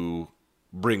to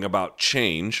bring about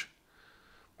change.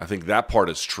 I think that part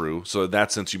is true. So in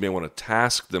that sense, you may want to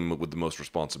task them with the most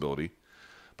responsibility.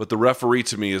 But the referee,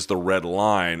 to me, is the red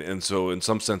line. And so in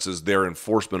some senses, their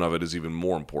enforcement of it is even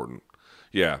more important.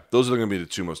 Yeah, those are going to be the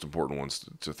two most important ones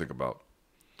to think about.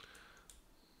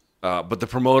 But the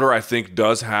promoter, I think,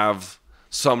 does have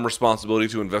some responsibility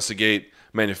to investigate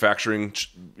manufacturing,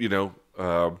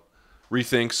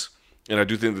 rethinks. And I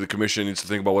do think that the commission needs to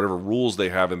think about whatever rules they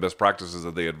have and best practices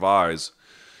that they advise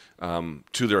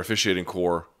to their officiating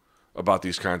corps about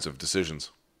these kinds of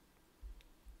decisions.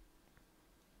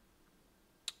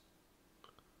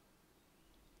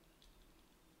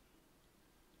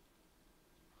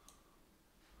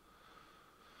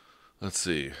 Let's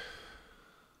see.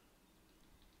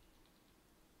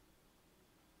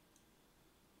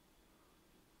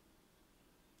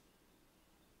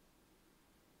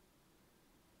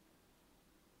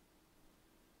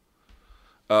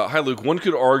 Hi, Luke. One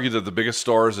could argue that the biggest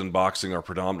stars in boxing are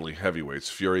predominantly heavyweights,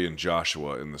 Fury and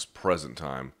Joshua in this present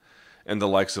time, and the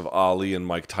likes of Ali and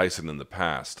Mike Tyson in the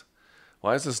past.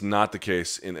 Why is this not the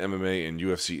case in MMA and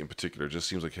UFC in particular? It just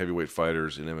seems like heavyweight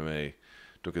fighters in MMA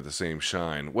don't get the same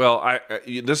shine. Well,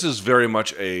 this is very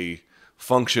much a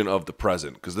function of the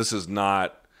present, because this is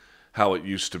not how it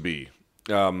used to be.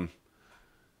 You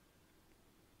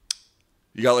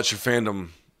gotta let your fandom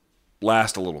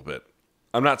last a little bit.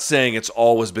 I'm not saying it's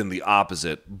always been the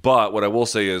opposite, but what I will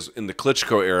say is in the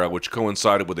Klitschko era, which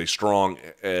coincided with a strong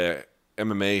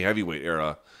MMA heavyweight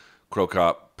era, Cro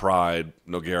Cop, Pride,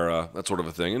 Nogueira, that sort of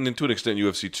a thing, and then to an extent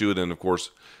UFC 2, and then of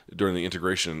course during the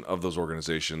integration of those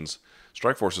organizations,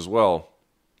 Strikeforce as well,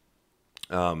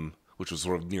 which was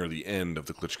sort of near the end of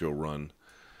the Klitschko run.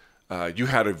 You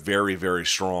had a very, very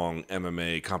strong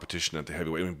MMA competition at the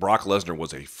heavyweight. I mean, Brock Lesnar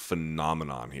was a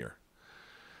phenomenon here.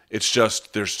 It's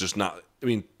just, there's just not, I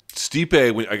mean,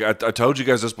 Stipe, I told you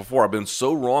guys this before, I've been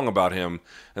so wrong about him,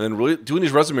 and then really doing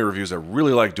these resume reviews, I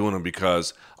really like doing them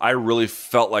because I really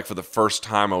felt like for the first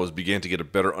time I was beginning to get a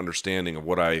better understanding of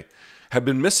what I had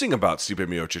been missing about Stipe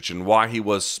Miocic and why he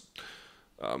was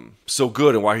so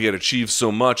good and why he had achieved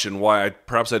so much and why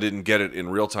perhaps I didn't get it in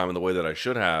real time in the way that I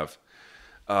should have.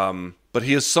 But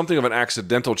he is something of an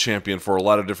accidental champion for a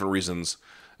lot of different reasons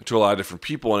to a lot of different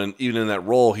people, and even in that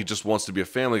role, he just wants to be a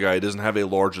family guy. He doesn't have a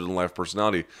larger-than-life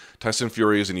personality. Tyson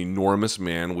Fury is an enormous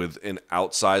man with an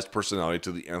outsized personality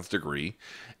to the nth degree.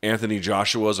 Anthony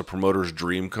Joshua is a promoter's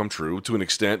dream come true. To an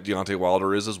extent, Deontay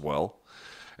Wilder is as well.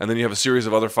 And then you have a series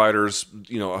of other fighters,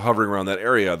 you know, hovering around that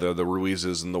area, the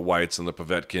Ruizes and the Whites and the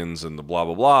Povetkins and the blah,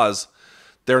 blah, blahs.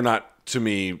 They're not, to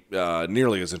me,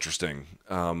 nearly as interesting.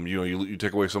 You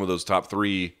take away some of those top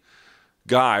three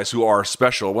guys who are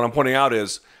special. What I'm pointing out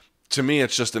is, to me,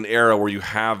 it's just an era where you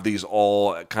have these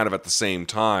all kind of at the same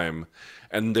time,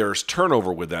 and there's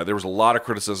turnover with that. There was a lot of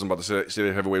criticism about the state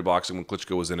of heavyweight boxing when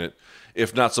Klitschko was in it,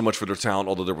 if not so much for their talent,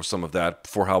 although there was some of that,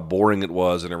 for how boring it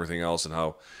was and everything else, and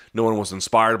how no one was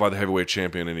inspired by the heavyweight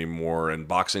champion anymore, and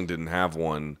boxing didn't have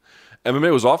one.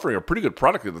 MMA was offering a pretty good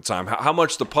product at the time. How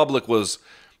much the public was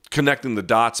connecting the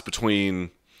dots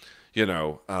between,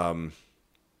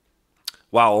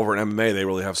 wow, over in MMA, they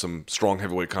really have some strong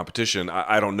heavyweight competition.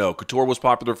 I don't know. Couture was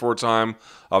popular for a time.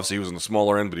 Obviously, he was on the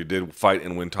smaller end, but he did fight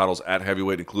and win titles at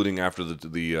heavyweight, including after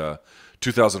the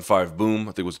 2005 boom. I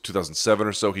think it was 2007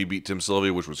 or so. He beat Tim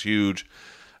Sylvia, which was huge.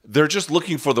 They're just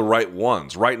looking for the right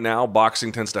ones. Right now,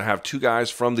 boxing tends to have two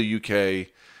guys from the UK.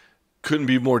 Couldn't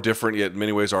be more different, yet in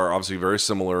many ways are obviously very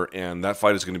similar, and that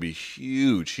fight is going to be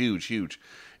huge, huge, huge.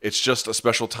 It's just a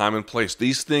special time and place.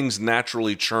 These things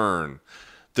naturally churn.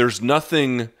 There's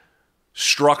nothing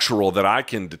structural that I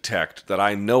can detect, that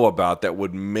I know about, that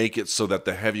would make it so that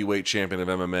the heavyweight champion of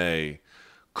MMA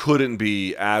couldn't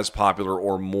be as popular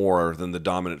or more than the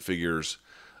dominant figures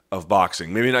of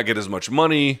boxing. Maybe not get as much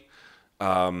money.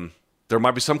 There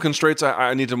might be some constraints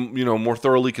I need to more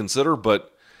thoroughly consider,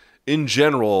 but in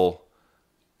general,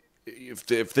 if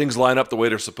things line up the way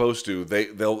they're supposed to,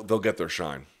 they'll get their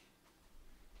shine.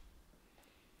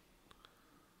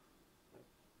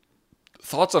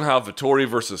 Thoughts on how Vettori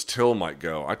versus Till might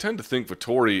go? I tend to think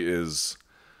Vettori is.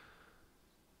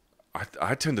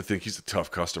 I tend to think he's a tough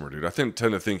customer, dude. I tend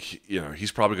to think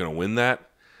he's probably going to win that,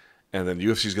 and then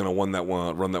UFC's going to run that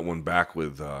one back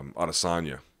with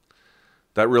Adesanya.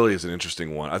 That really is an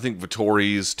interesting one. I think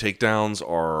Vettori's takedowns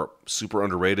are super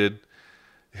underrated.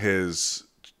 His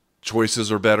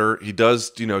choices are better. He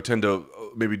does, tend to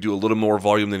maybe do a little more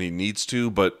volume than he needs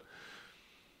to, but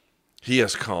he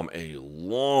has come a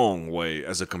long way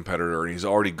as a competitor, and he's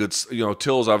already good.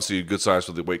 Till's obviously a good size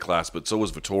for the weight class, but so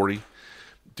is Vettori.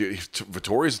 Dude,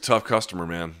 Vettori's a tough customer,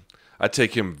 man. I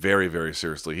take him very, very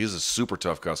seriously. He's a super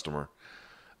tough customer.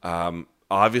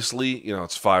 Obviously,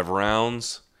 it's 5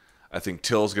 rounds. I think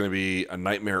Till's going to be a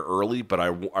nightmare early, but I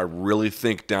really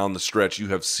think down the stretch you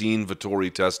have seen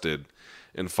Vettori tested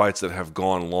in fights that have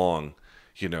gone long.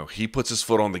 He puts his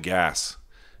foot on the gas.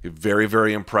 Very,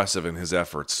 very impressive in his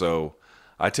efforts. So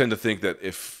I tend to think that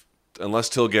unless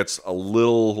Till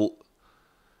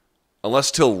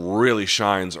really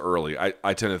shines early,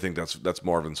 I tend to think that's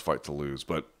Marvin's fight to lose.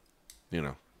 But,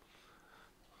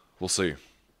 we'll see.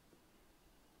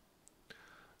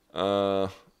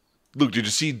 Luke, did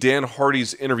you see Dan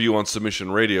Hardy's interview on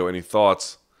Submission Radio? Any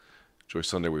thoughts? Enjoy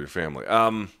Sunday with your family.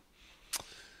 I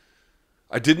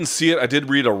didn't see it. I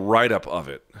did read a write-up of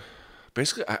it.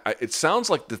 Basically, it sounds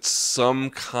like it's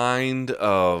some kind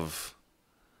of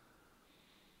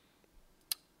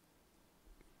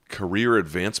career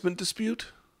advancement dispute.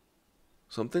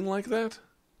 Something like that.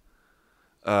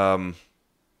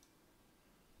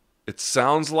 It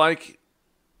sounds like,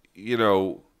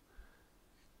 and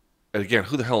again,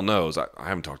 who the hell knows? I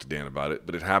haven't talked to Dan about it,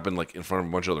 but it happened like in front of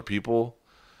a bunch of other people,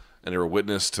 and they were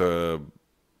witness to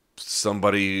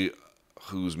somebody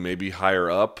who's maybe higher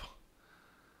up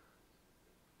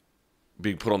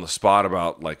being put on the spot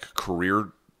about like career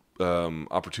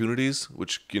opportunities,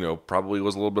 which probably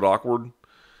was a little bit awkward.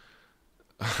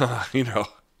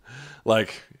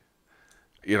 Like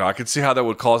I could see how that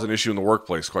would cause an issue in the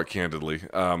workplace, quite candidly,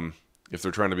 if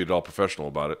they're trying to be at all professional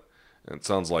about it. And it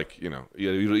sounds like,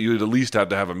 you'd at least have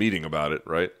to have a meeting about it,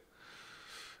 right?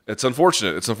 It's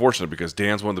unfortunate. It's unfortunate because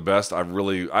Dan's one of the best.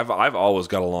 I've always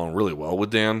got along really well with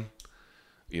Dan.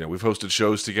 We've hosted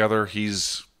shows together.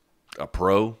 He's a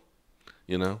pro,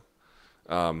 you know.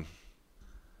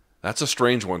 That's a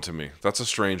strange one to me. That's a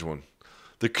strange one.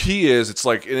 The key is, it's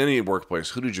like in any workplace,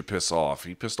 who did you piss off?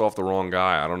 He pissed off the wrong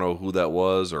guy. I don't know who that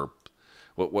was or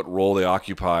what role they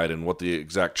occupied and what the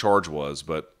exact charge was,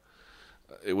 but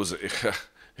it was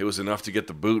it was enough to get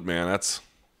the boot, man.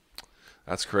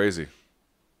 That's crazy.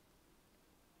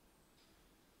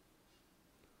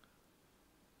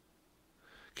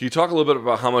 Can you talk a little bit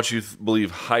about how much you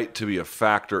believe height to be a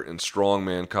factor in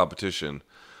strongman competition?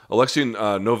 Alexei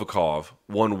Novikov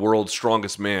won World's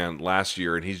Strongest Man last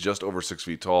year, and he's just over 6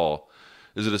 feet tall.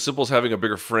 Is it as simple as having a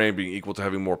bigger frame being equal to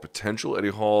having more potential? Eddie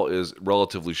Hall is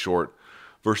relatively short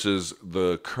versus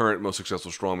the current most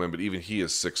successful strongman, but even he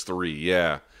is 6'3".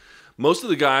 Yeah. Most of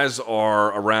the guys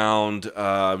are around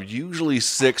usually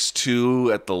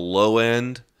 6'2" at the low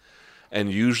end,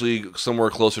 and usually somewhere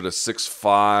closer to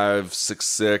 6'5",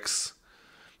 6'6".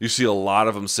 You see a lot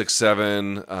of them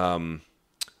 6'7".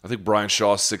 I think Brian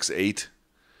Shaw's 6'8",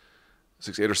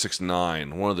 6'8" or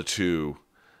 6'9", one of the two.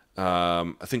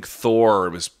 I think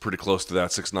Thor was pretty close to that,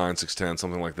 6'9", 6'10",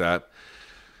 something like that.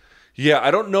 Yeah,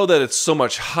 I don't know that it's so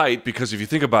much height, because if you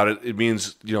think about it, it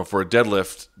means, for a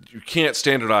deadlift, you can't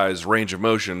standardize range of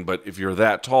motion, but if you're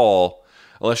that tall,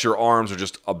 unless your arms are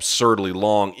just absurdly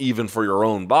long, even for your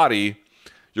own body,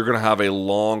 you're going to have a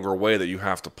longer way that you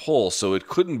have to pull. So it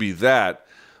couldn't be that.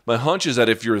 My hunch is that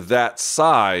if you're that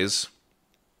size,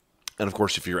 and of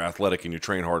course if you're athletic and you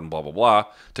train hard and blah, blah, blah,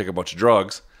 take a bunch of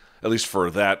drugs, at least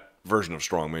for that version of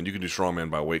strongman. You can do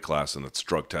strongman by weight class and it's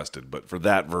drug tested, but for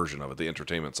that version of it, the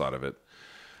entertainment side of it,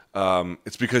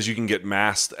 it's because you can get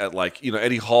massed at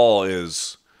Eddie Hall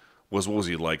was what was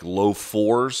he, like low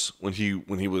fours when he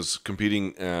was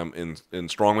competing in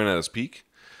strongman at his peak.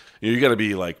 You got to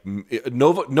be like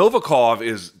Novikov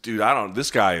is, dude.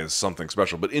 This guy is something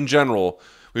special. But in general,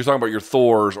 when you're talking about your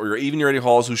Thors or even your Eddie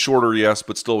Halls, who's shorter, yes,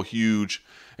 but still huge,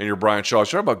 and your Brian Shaw, you're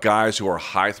talking about guys who are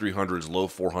high 300s, low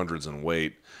 400s in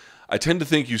weight. I tend to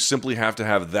think you simply have to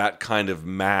have that kind of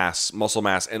mass, muscle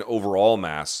mass, and overall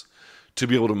mass to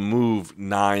be able to move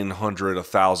 900,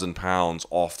 1,000 pounds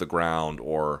off the ground,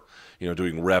 or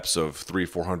doing reps of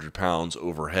 300-400 pounds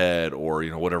overhead, or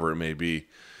whatever it may be,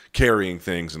 carrying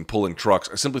things and pulling trucks.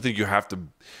 I simply think you don't have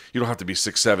to be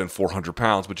 6'7", 400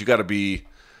 pounds, but you got to be,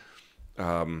 you're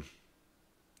going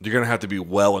to have to be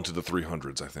well into the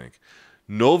 300s, I think.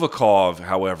 Novikov,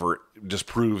 however, just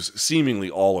proves seemingly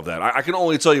all of that. I can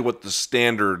only tell you what the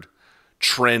standard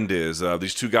trend is.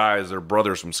 These two guys, they're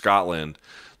brothers from Scotland.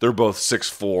 They're both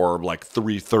 6'4", like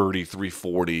 330,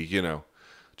 340,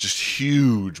 just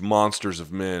huge monsters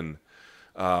of men.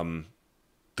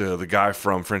 The guy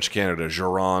from French Canada,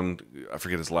 Geron, I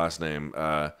forget his last name,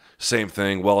 same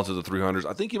thing, well into the 300s.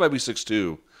 I think he might be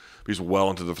 6'2", but he's well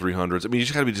into the 300s. I mean, you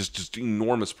just got to be just an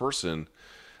enormous person.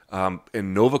 And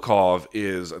Novikov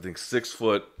is, I think, 6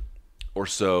 foot or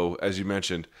so, as you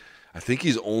mentioned. I think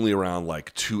he's only around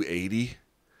like 280,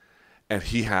 and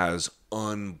he has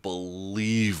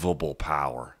unbelievable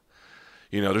power.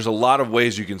 There's a lot of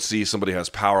ways you can see somebody has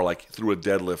power, like through a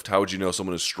deadlift. How would you know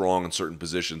someone is strong in certain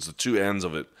positions? The two ends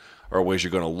of it are ways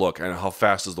you're going to look, and how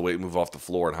fast does the weight move off the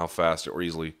floor, and how fast or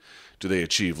easily do they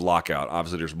achieve lockout.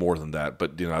 Obviously, there's more than that,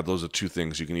 but those are two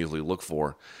things you can easily look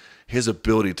for. His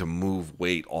ability to move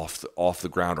weight off the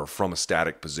ground or from a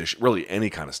static position, really any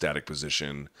kind of static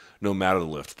position, no matter the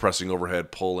lift, pressing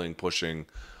overhead, pulling, pushing,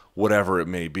 whatever it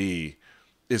may be,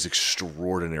 is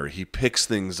extraordinary. He picks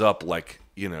things up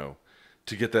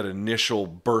to get that initial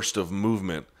burst of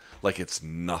movement like it's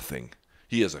nothing.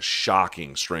 He is a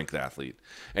shocking strength athlete.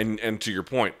 And to your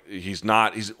point, he's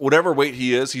whatever weight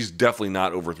he is, he's definitely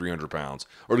not over 300 pounds.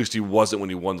 Or at least he wasn't when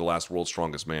he won the last World's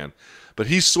Strongest Man. But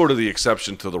he's sort of the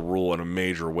exception to the rule in a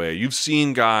major way. You've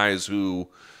seen guys who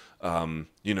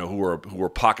who are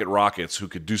pocket rockets who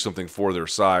could do something for their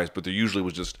size, but there usually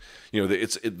was just,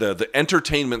 it's the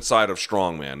entertainment side of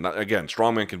strongman. Again,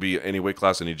 strongman can be any weight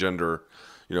class, any gender,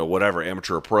 whatever,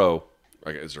 amateur or pro.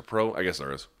 Is there pro? I guess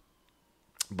there is.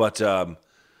 But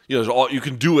you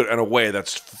can do it in a way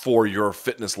that's for your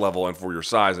fitness level and for your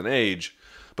size and age.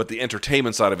 But the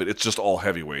entertainment side of it, it's just all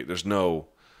heavyweight. There's no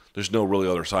really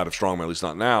other side of strongman, at least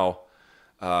not now.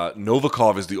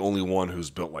 Novikov is the only one who's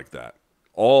built like that.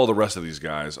 All the rest of these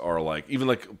guys are even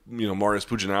Mariusz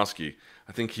Pudzianowski.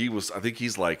 I think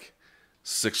he's like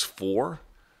 6'4",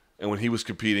 And when he was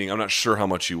competing, I'm not sure how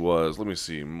much he was. Let me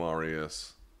see.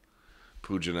 Mariusz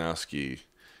Pudzianowski.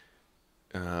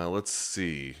 Let's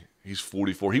see. He's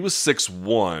 44. He was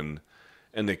 6'1",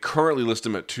 and they currently list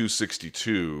him at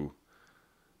 262.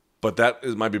 But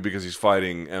might be because he's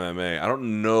fighting MMA. I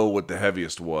don't know what the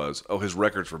heaviest was. Oh, his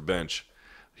records for bench.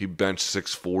 He benched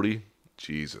 640.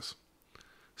 Jesus.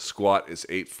 Squat is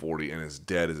 840, and his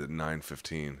dead is at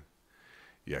 915.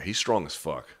 Yeah, he's strong as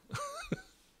fuck.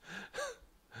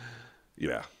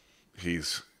 Yeah, he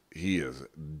is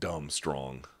dumb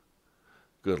strong.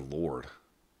 Good Lord.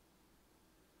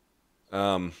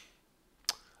 I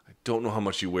don't know how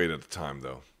much he weighed at the time,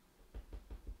 though.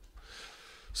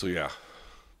 So yeah,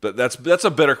 but that's a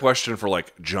better question for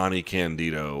like Johnny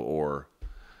Candido or,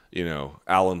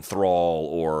 Alan Thrall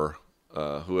or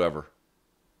whoever.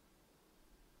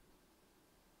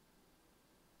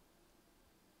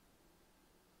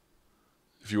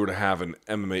 If you were to have an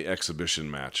MMA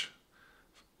exhibition match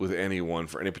with anyone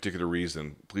for any particular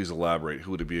reason, please elaborate.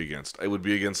 Who would it be against? It would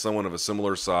be against someone of a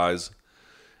similar size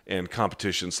and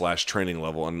competition/training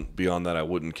level, and beyond that, I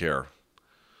wouldn't care.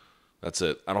 That's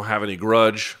it. I don't have any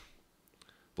grudge,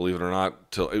 believe it or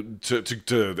not, to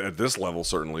at this level,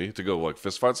 certainly, to go like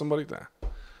fist fight somebody. Nah.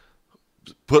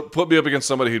 Put me up against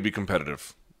somebody who'd be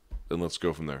competitive, and let's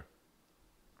go from there.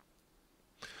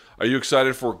 Are you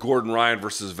excited for Gordon Ryan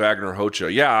versus Wagner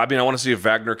Hocha? Yeah, I mean, I want to see if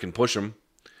Wagner can push him.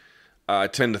 I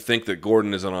tend to think that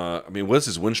Gordon is what's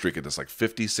his win streak at this? Like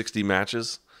 50, 60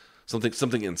 matches?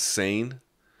 Something insane.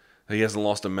 He hasn't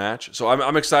lost a match. So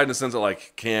I'm excited in the sense that,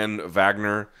 like, can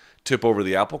Wagner tip over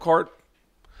the apple cart?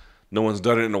 No one's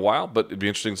done it in a while, but it'd be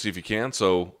interesting to see if he can.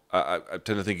 So I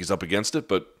tend to think he's up against it.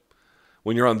 But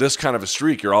when you're on this kind of a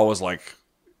streak, you're always like,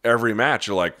 every match,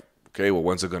 you're like, okay, well,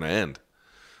 when's it going to end?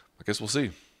 I guess we'll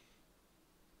see.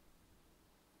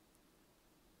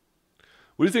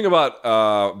 What do you think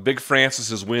about Big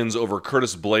Francis's wins over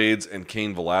Curtis Blades and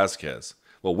Cain Velasquez?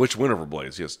 Well, which win over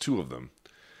Blades? He has two of them.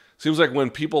 Seems like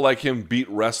when people like him beat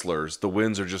wrestlers, the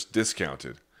wins are just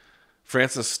discounted.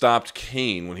 Francis stopped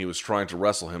Cain when he was trying to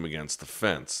wrestle him against the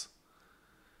fence.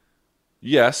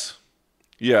 Yes.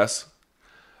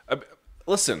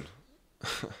 Listen,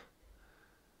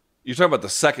 you're talking about the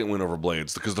second win over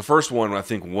Blades, because the first one, I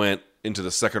think, went into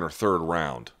the second or third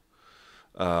round.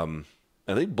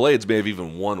 I think Blades may have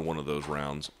even won one of those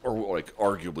rounds, or like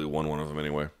arguably won one of them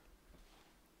anyway.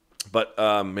 But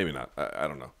maybe not. I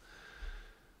don't know.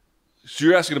 So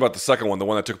you're asking about the second one, the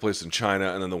one that took place in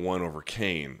China, and then the one over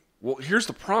Cain. Well, here's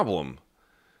the problem.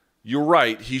 You're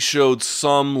right. He showed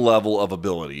some level of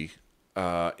ability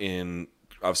in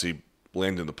obviously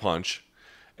landing the punch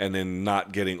and then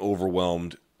not getting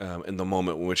overwhelmed in the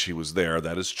moment in which he was there.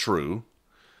 That is true.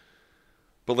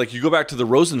 But like, you go back to the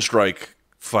Rosenstrike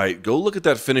fight, go look at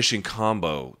that finishing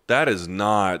combo. That is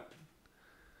not...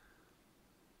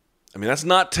 I mean, that's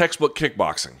not textbook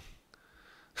kickboxing.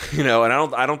 And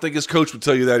I don't think his coach would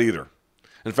tell you that either.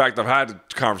 In fact, I've had a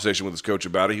conversation with his coach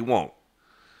about it. He won't.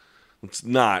 It's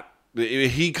not.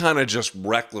 He kind of just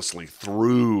recklessly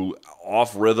threw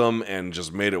off rhythm and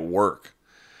just made it work.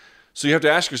 So you have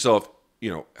to ask yourself,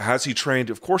 has he trained?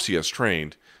 Of course he has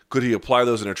trained. Could he apply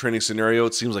those in a training scenario?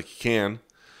 It seems like he can.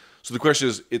 So the question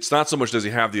is, it's not so much does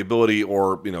he have the ability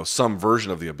or, some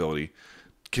version of the ability.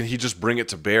 Can he just bring it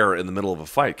to bear in the middle of a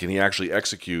fight? Can he actually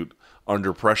execute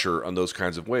under pressure on those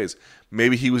kinds of ways?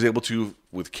 Maybe he was able to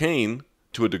with Cain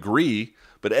to a degree,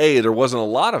 but there wasn't a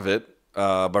lot of it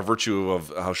by virtue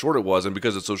of how short it was. And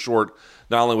because it's so short,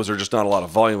 not only was there just not a lot of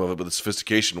volume of it, but the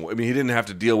sophistication. I mean, he didn't have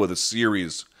to deal with a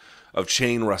series of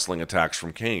chain wrestling attacks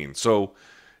from Cain. So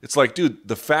it's like, dude,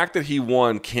 the fact that he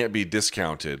won can't be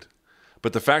discounted.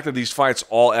 But the fact that these fights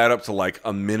all add up to like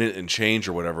a minute and change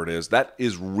or whatever it is, that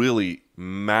is really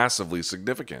massively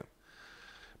significant.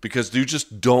 Because you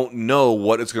just don't know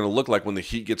what it's going to look like when the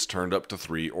heat gets turned up to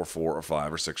 3 or 4 or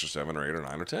 5 or 6 or 7 or 8 or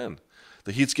 9 or 10.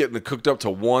 The heat's getting cooked up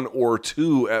to 1 or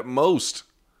 2 at most.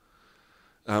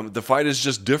 The fight is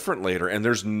just different later, and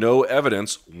there's no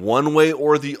evidence one way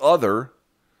or the other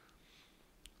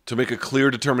to make a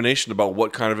clear determination about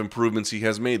what kind of improvements he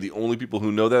has made. The only people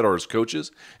who know that are his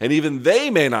coaches, and even they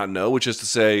may not know, which is to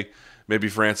say maybe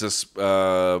Francis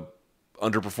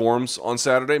underperforms on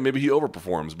Saturday, maybe he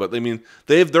overperforms. But I mean,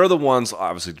 they're the ones,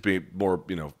 obviously, to be more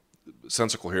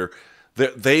sensical here,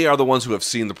 they are the ones who have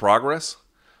seen the progress.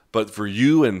 But for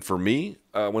you and for me,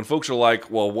 when folks are like,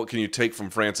 well, what can you take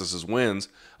from Francis's wins?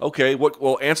 Okay,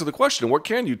 well, answer the question. What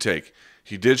can you take?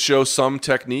 He did show some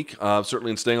technique,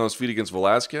 certainly in staying on his feet against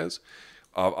Velasquez.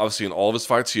 Obviously, in all of his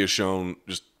fights, he has shown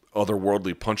just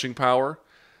otherworldly punching power.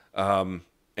 And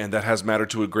that has mattered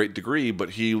to a great degree,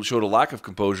 but he showed a lack of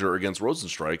composure against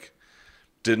Rosenstrike.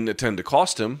 Didn't intend to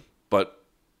cost him, but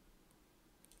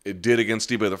it did against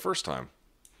Stipe the first time.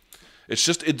 It's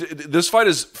just this fight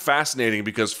is fascinating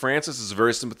because Francis is a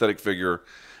very sympathetic figure,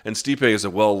 and Stipe is a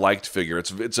well-liked figure.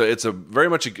 It's a very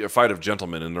much a fight of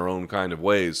gentlemen in their own kind of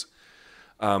ways.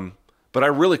 But I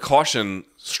really caution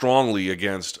strongly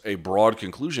against a broad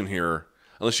conclusion here,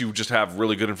 unless you just have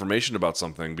really good information about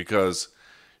something, because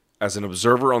as an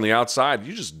observer on the outside,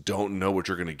 you just don't know what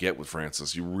you're going to get with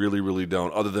Francis. You really, really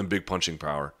don't, other than big punching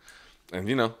power.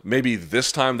 And, maybe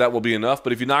this time that will be enough,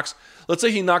 but if let's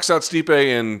say he knocks out Stipe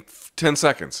in 10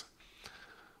 seconds.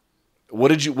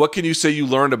 What can you say you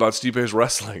learned about Stipe's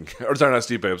wrestling? Or sorry, not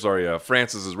Stipe, I'm sorry,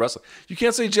 Francis's wrestling. You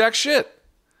can't say jack shit.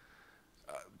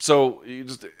 So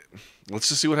let's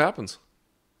just see what happens.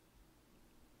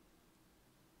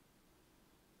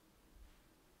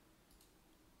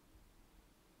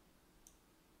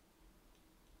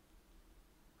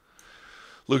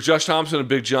 Luke, Josh Thompson and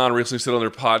Big John recently said on their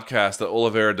podcast that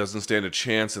Oliveira doesn't stand a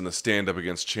chance in the stand-up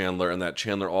against Chandler, and that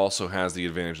Chandler also has the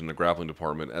advantage in the grappling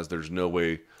department, as there's no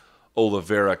way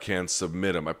Oliveira can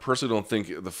submit him. I personally don't think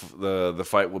the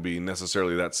fight will be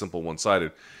necessarily that simple,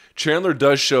 one-sided. Chandler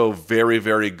does show very,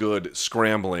 very good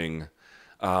scrambling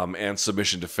and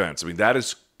submission defense. I mean, that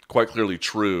is quite clearly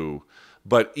true.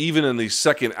 But even in the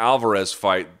second Alvarez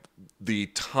fight, the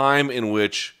time in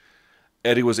which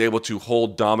Eddie was able to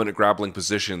hold dominant grappling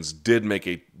positions did make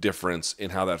a difference in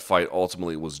how that fight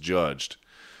ultimately was judged.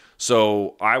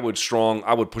 So I would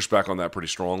push back on that pretty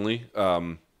strongly.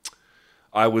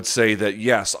 I would say that,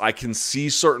 yes, I can see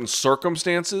certain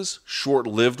circumstances,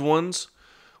 short-lived ones,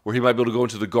 where he might be able to go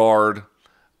into the guard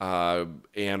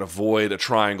and avoid a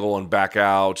triangle and back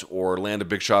out, or land a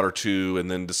big shot or two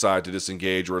and then decide to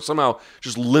disengage, or somehow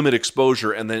just limit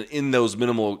exposure, and then in those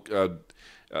minimal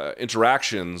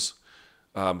interactions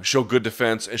show good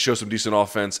defense and show some decent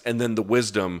offense, and then the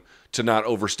wisdom to not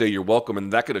overstay your welcome,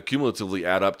 and that could accumulatively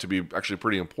add up to be actually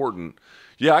pretty important.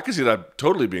 Yeah, I can see that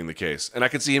totally being the case, and I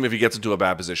can see him, if he gets into a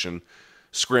bad position,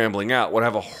 scrambling out. What I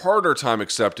have a harder time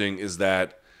accepting is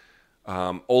that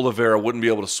Oliveira wouldn't be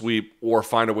able to sweep or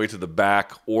find a way to the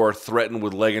back or threaten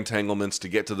with leg entanglements to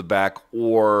get to the back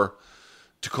or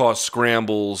to cause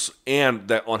scrambles, and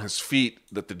that on his feet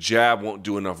that the jab won't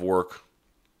do enough work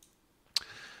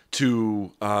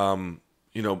to,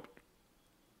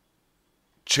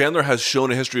 Chandler has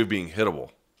shown a history of being hittable.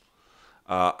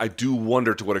 I do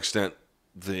wonder to what extent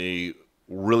the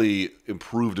really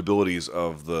improved abilities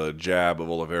of the jab of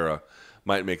Oliveira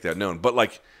might make that known. But,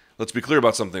 let's be clear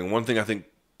about something. One thing I think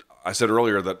I said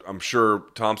earlier that I'm sure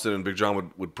Thompson and Big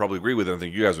John would probably agree with, and I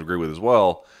think you guys would agree with as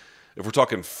well. If we're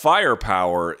talking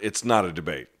firepower, it's not a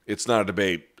debate. It's not a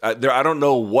debate. I don't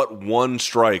know what one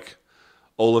strike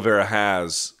Oliveira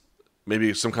has,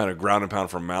 maybe some kind of ground and pound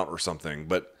from Mount or something.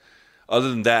 But other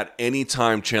than that,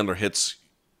 anytime Chandler hits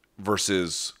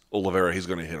versus Oliveira, he's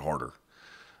going to hit harder.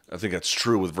 I think that's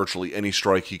true with virtually any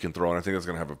strike he can throw, and I think that's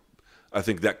going to have I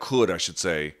think that could, I should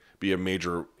say, be a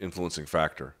major influencing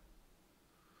factor.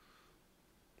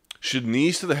 Should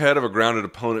knees to the head of a grounded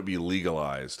opponent be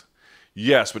legalized?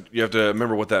 Yes, but you have to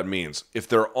remember what that means. If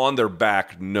they're on their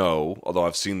back, no. Although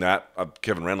I've seen that.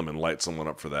 Kevin Randleman light someone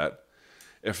up for that.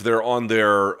 If they're on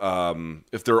their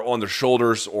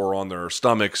shoulders or on their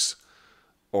stomachs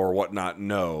or whatnot,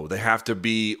 no. They have to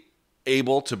be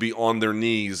able to be on their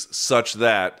knees such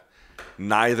that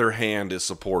neither hand is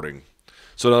supporting.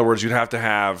 So in other words, you'd have to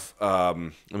have, let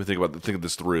me think of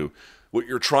this through. What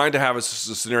you're trying to have is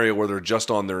a scenario where they're just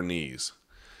on their knees.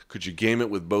 Could you game it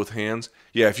with both hands?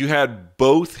 Yeah, if you had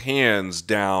both hands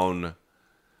down,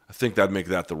 I think that'd make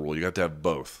that the rule. You have to have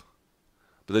both.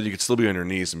 But then you could still be on your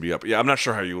knees and be up. Yeah, I'm not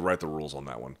sure how you would write the rules on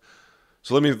that one.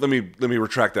 So let me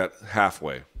retract that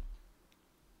halfway.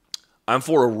 I'm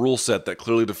for a rule set that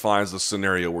clearly defines the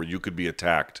scenario where you could be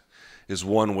attacked. Is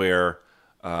one where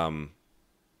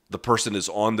the person is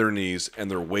on their knees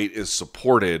and their weight is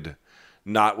supported,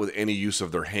 not with any use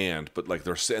of their hand, but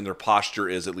their posture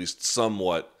is at least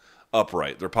somewhat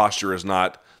upright. Their posture is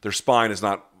not, their spine is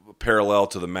not parallel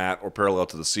to the mat or parallel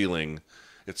to the ceiling.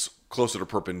 It's closer to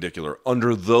perpendicular.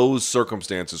 Under those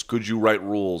circumstances, could you write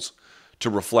rules to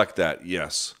reflect that?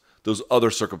 Yes. Those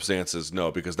other circumstances,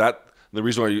 no, because the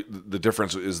reason why the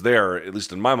difference is there, at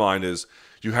least in my mind, is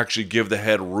you actually give the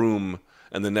head room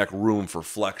and the neck room for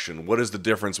flexion. What is the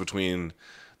difference between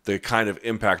the kind of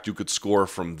impact you could score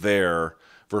from there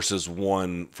versus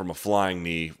one from a flying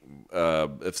knee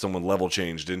if someone level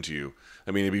changed into you?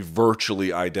 I mean, it'd be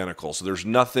virtually identical. So there's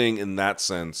nothing in that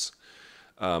sense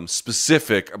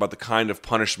specific about the kind of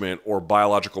punishment or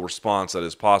biological response that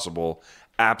is possible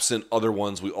absent other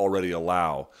ones we already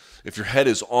allow. If your head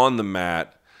is on the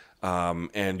mat,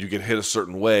 and you get hit a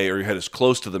certain way or your head is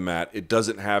close to the mat, it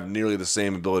doesn't have nearly the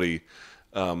same ability.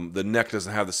 The neck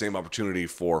doesn't have the same opportunity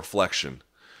for flexion.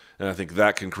 And I think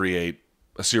that can create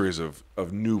a series of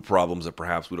new problems that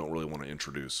perhaps we don't really want to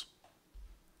introduce.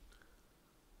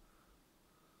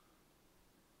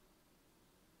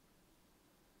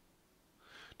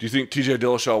 Do you think TJ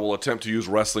Dillashaw will attempt to use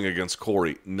wrestling against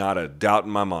Corey? Not a doubt in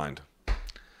my mind.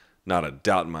 Not a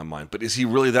doubt in my mind. But is he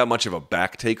really that much of a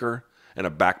back taker and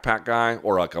a backpack guy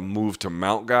or like a move to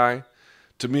mount guy?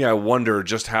 To me, I wonder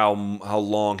just how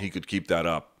long he could keep that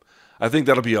up. I think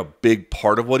that'll be a big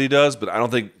part of what he does, but I don't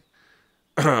think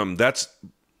that's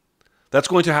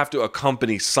going to have to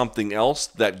accompany something else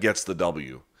that gets the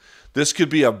W. This could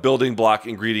be a building block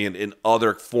ingredient in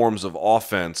other forms of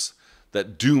offense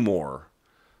that do more.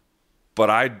 But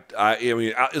I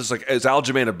mean, it's like, is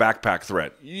Aljamain a backpack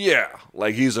threat? Yeah,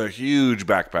 like he's a huge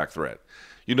backpack threat.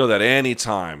 You know that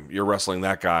anytime you're wrestling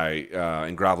that guy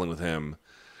and grappling with him,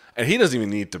 and he doesn't even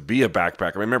need to be a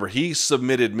backpacker. Remember, he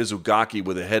submitted Mizugaki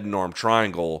with a head and arm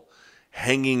triangle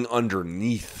hanging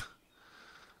underneath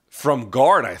from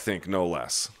guard, I think, no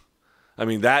less. I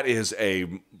mean, that is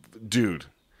dude,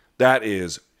 that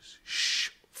is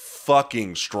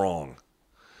fucking strong.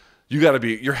 You got to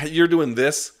be, you're doing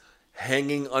this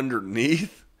hanging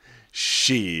underneath?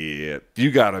 Shit. You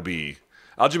gotta be.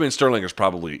 Aljamain Sterling is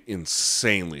probably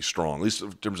insanely strong, at least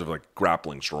in terms of like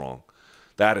grappling strong.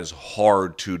 That is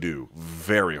hard to do.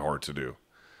 Very hard to do.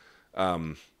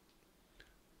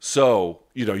 So,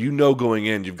 you know going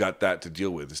in, you've got that to deal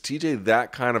with. Is TJ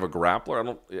that kind of a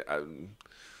grappler?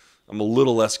 I'm a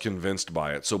little less convinced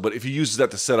by it. So, but if he uses that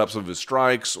to set up some of his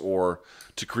strikes or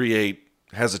to create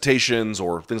hesitations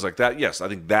or things like that, yes, I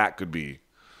think that could be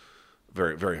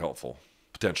very, very helpful,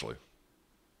 potentially.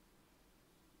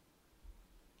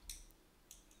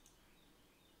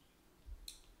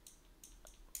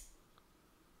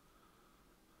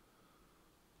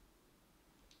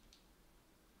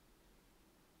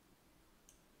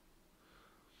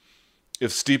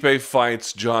 If Stipe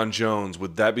fights John Jones,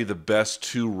 would that be the best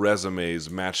two resumes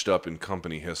matched up in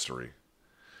company history?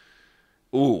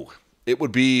 Ooh, it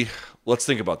would be. Let's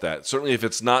think about that. Certainly, if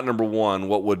it's not number one,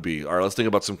 what would be? All right, let's think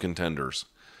about some contenders.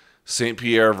 St.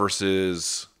 Pierre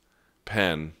versus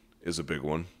Penn is a big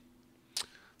one.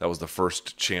 That was the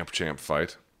first champ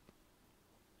fight.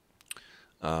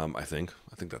 I think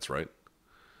that's right.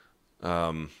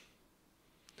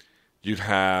 You'd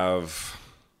have,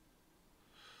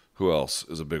 who else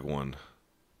is a big one?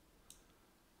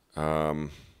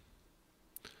 You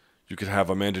could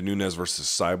have Amanda Nunes versus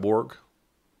Cyborg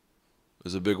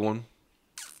is a big one.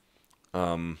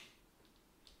 That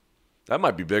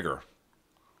might be bigger.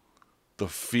 The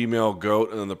female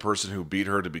GOAT and then the person who beat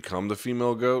her to become the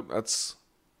female GOAT. That's,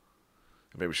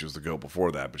 maybe she was the GOAT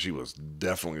before that, but she was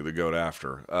definitely the GOAT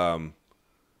after.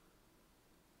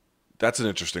 That's an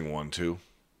interesting one too.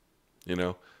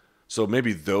 So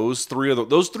maybe those three are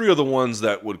the ones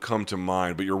that would come to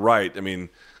mind. But you're right. I mean,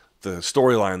 the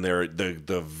storyline there,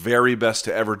 the very best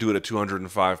to ever do it at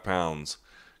 205 pounds,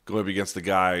 going up against the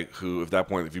guy who, at that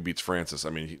point, if he beats Francis, I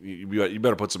mean, you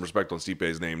better put some respect on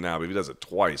Stipe's name now. But if he does it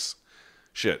twice,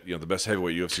 shit, the best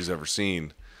heavyweight UFC's ever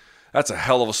seen. That's a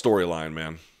hell of a storyline,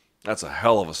 man. That's a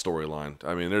hell of a storyline.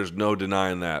 I mean, there's no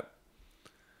denying that.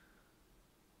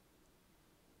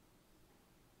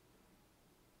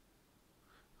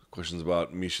 Questions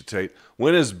about Miesha Tate.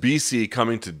 When is BC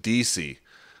coming to DC? We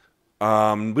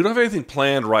don't have anything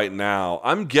planned right now.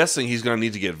 I'm guessing he's going to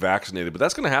need to get vaccinated, but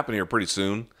that's going to happen here pretty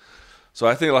soon. So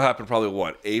I think it'll happen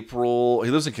probably, April?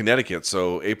 He lives in Connecticut,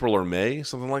 so April or May,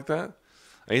 something like that.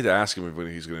 I need to ask him what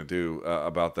he's going to do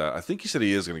about that. I think he said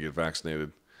he is going to get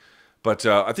vaccinated. But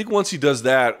I think once he does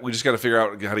that, we just got to figure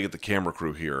out how to get the camera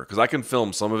crew here. Because I can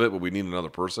film some of it, but we need another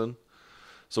person.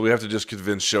 So we have to just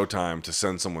convince Showtime to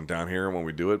send someone down here when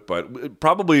we do it. But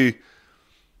probably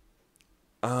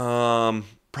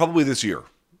this year.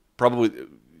 Probably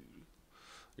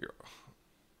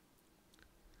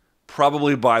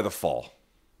by the fall.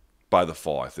 By the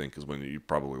fall, I think, is when you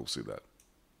probably will see that.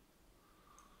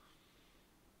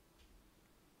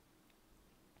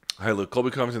 Hey, look, Colby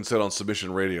Covington said on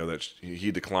Submission Radio that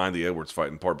he declined the Edwards fight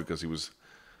in part because he was...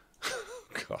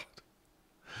 God.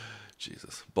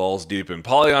 Jesus. Balls deep in.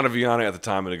 Polyana Viana at the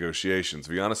time of negotiations.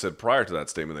 Viana said prior to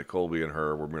that statement that Colby and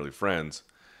her were merely friends,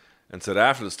 and said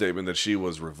after the statement that she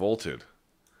was revolted.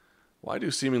 Why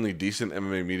do seemingly decent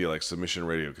MMA media like Submission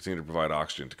Radio continue to provide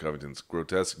oxygen to Covington's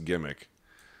grotesque gimmick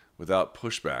without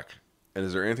pushback? And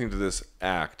is there anything to this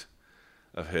act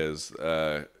of his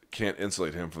can't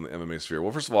insulate him from the MMA sphere?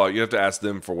 Well, first of all, you have to ask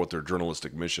them for what their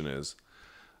journalistic mission is.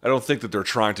 I don't think that they're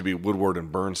trying to be Woodward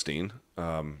and Bernstein,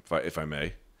 if I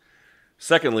may.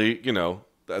 Secondly,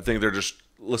 I think they're just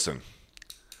listen.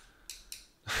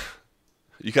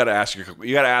 You got to ask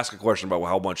a question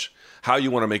about how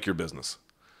you want to make your business.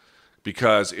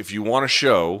 Because if you want a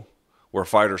show where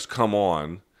fighters come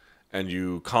on and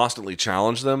you constantly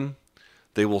challenge them,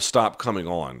 they will stop coming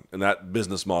on, and that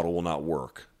business model will not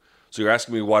work. So you're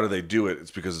asking me why do they do it? It's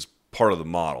because it's part of the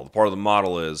model. Part of the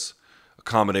model is a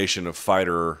combination of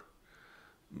fighter,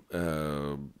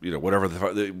 whatever,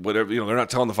 they're not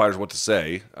telling the fighters what to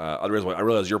say. I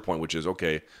realize your point, which is,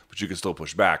 okay, but you can still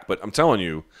push back. But I'm telling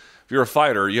you, if you're a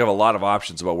fighter, you have a lot of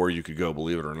options about where you could go,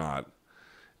 believe it or not.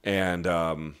 And,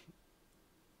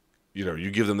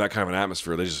 you give them that kind of an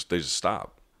atmosphere, they just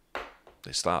stop.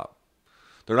 They stop.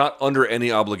 They're not under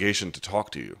any obligation to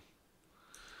talk to you.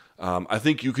 I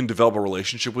think you can develop a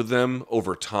relationship with them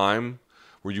over time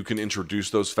where you can introduce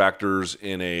those factors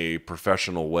in a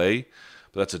professional way.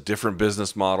 But that's a different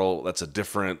business model.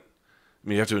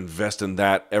 You have to invest in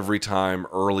that every time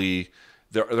early.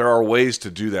 There are ways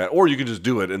to do that. Or you can just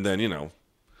do it and then,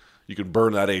 you can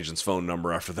burn that agent's phone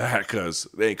number after that because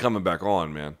they ain't coming back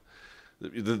on, man.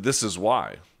 This is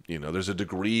why. There's a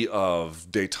degree of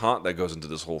détente that goes into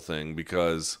this whole thing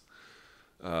because,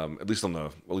 at least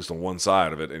on one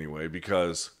side of it anyway,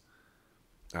 because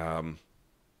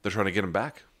they're trying to get him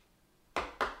back.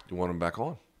 You want him back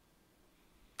on.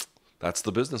 That's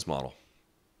the business model.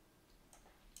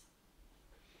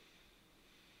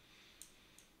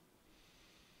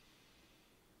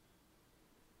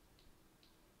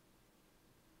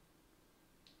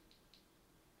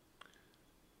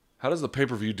 How does the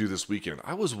pay-per-view do this weekend?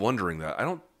 I was wondering that. I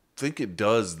don't think it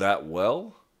does that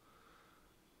well.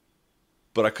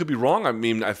 But I could be wrong.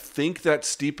 I think that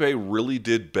Stipe really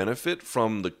did benefit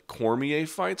from the Cormier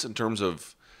fights in terms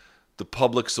of the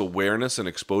public's awareness and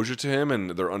exposure to him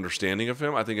and their understanding of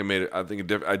him. I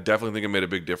definitely think it made a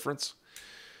big difference.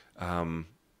 It's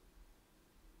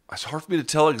hard for me to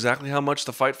tell exactly how much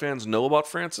the fight fans know about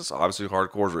Francis. Obviously,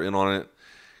 hardcores are in on it.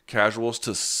 Casuals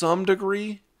to some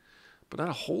degree. But not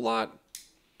a whole lot.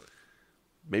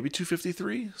 Maybe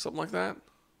 253, something like that.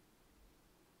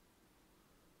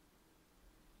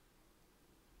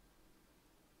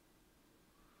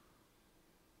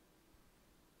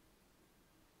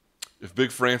 If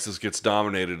Big Francis gets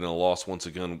dominated in a loss once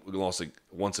again,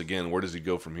 where does he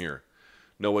go from here?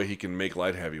 No way he can make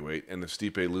light heavyweight. And if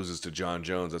Stipe loses to John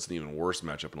Jones, that's an even worse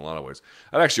matchup in a lot of ways.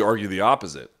 I'd actually argue the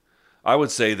opposite. I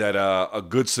would say that a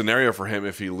good scenario for him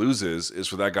if he loses is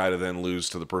for that guy to then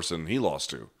lose to the person he lost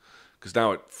to, because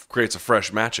now it creates a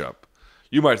fresh matchup.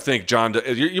 You might think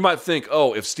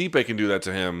oh, if Stipe can do that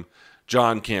to him,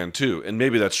 John can too, and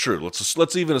maybe that's true.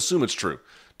 Let's even assume it's true.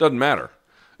 Doesn't matter.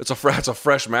 It's a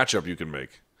fresh matchup you can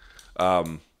make.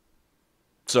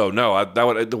 So no,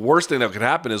 the worst thing that could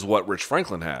happen is what Rich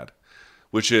Franklin had,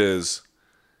 which is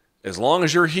as long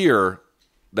as you're here,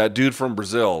 that dude from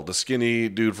Brazil, the skinny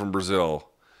dude from Brazil,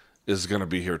 is going to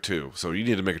be here too. So you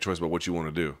need to make a choice about what you want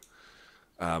to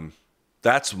do.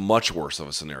 That's much worse of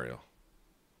a scenario.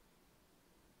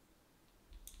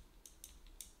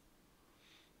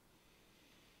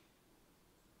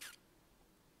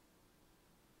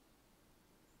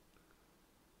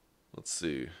 Let's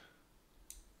see.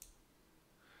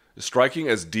 Is striking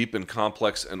as deep and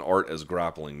complex an art as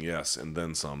grappling? Yes, and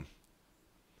then some.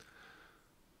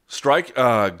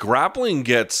 Grappling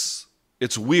it's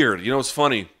weird. It's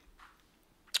funny.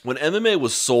 When MMA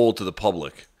was sold to the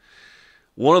public,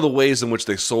 one of the ways in which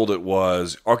they sold it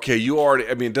was, okay,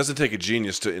 it doesn't take a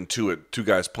genius to intuit two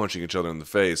guys punching each other in the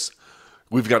face.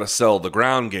 We've got to sell the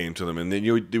ground game to them. And then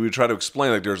you would try to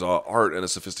explain like there's an art and a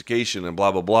sophistication and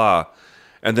blah, blah, blah.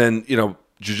 And then,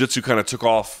 jiu-jitsu kind of took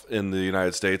off in the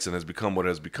United States and has become what it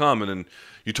has become. And then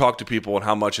you talk to people and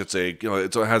how much it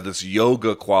has this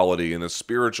yoga quality and a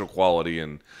spiritual quality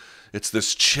and it's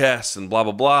this chess and blah,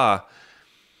 blah, blah.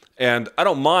 And I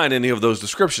don't mind any of those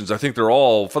descriptions. I think they're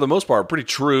all, for the most part, pretty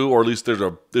true, or at least there's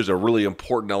a really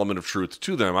important element of truth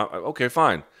to them. Okay,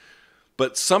 fine.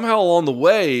 But somehow along the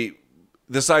way,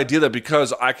 this idea that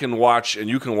because I can watch and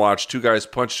you can watch two guys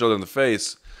punch each other in the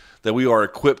face, that we are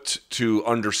equipped to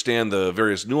understand the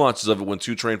various nuances of it when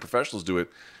two trained professionals do it.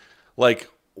 Like,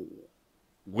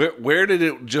 where did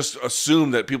it just assume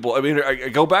that people... I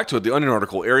go back to it, the Onion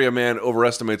article, Area Man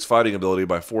overestimates fighting ability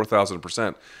by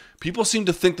 4,000%. People seem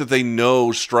to think that they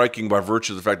know striking by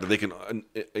virtue of the fact that they can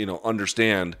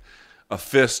understand a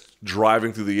fist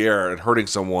driving through the air and hurting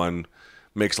someone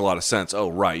makes a lot of sense. Oh,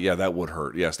 right, yeah, that would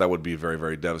hurt. Yes, that would be very,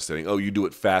 very devastating. Oh, you do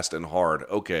it fast and hard.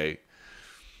 Okay.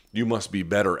 you must be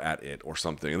better at it or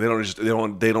something. And they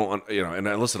don't, you know,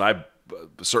 and listen, I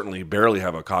certainly barely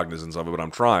have a cognizance of it, but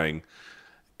I'm trying.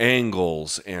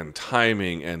 Angles and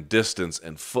timing and distance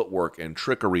and footwork and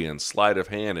trickery and sleight of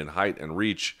hand and height and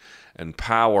reach and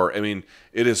power. I mean,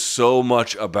 it is so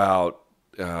much about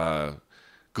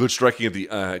good striking.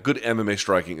 Good MMA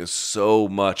striking is so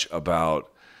much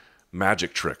about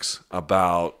magic tricks,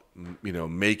 about, you know,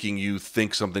 making you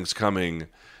think something's coming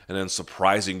and then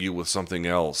surprising you with something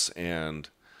else. And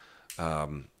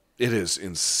it is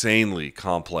insanely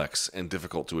complex and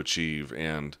difficult to achieve,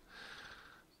 and,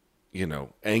 you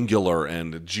know, angular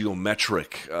and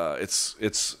geometric.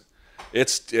 It's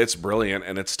brilliant,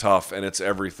 and it's tough, and it's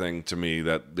everything to me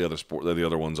that the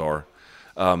other ones are.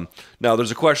 Now,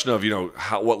 there's a question of, you know,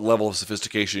 what level of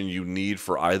sophistication you need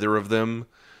for either of them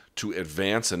to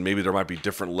advance, and maybe there might be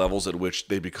different levels at which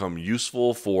they become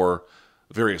useful for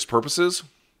various purposes.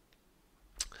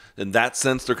 In that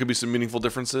sense, there could be some meaningful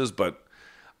differences, but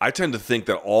I tend to think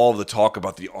that all of the talk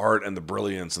about the art and the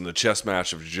brilliance and the chess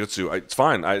match of jiu-jitsu, it's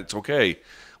fine. It's okay.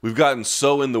 We've gotten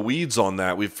so in the weeds on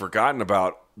that, we've forgotten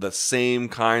about the same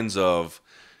kinds of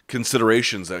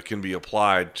considerations that can be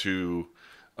applied to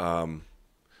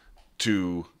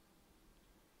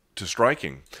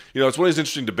striking. You know, it's one of these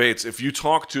interesting debates. If you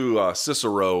talk to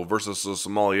Cicero versus a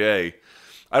sommelier,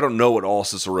 I don't know what all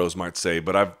Ciceros might say,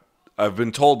 but I've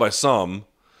been told by some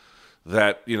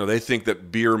that, you know, they think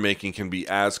that beer making can be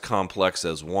as complex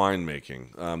as wine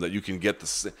making. That you can get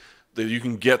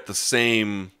the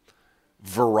same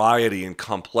variety and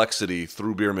complexity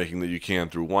through beer making that you can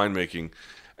through wine making.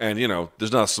 And, you know,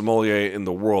 there's not a sommelier in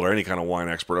the world or any kind of wine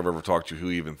expert I've ever talked to who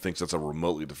even thinks that's a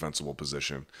remotely defensible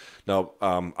position. Now,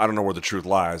 I don't know where the truth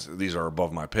lies. These are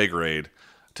above my pay grade.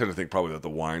 I tend to think probably that the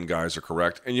wine guys are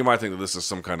correct. And you might think that this is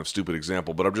some kind of stupid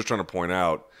example, but I'm just trying to point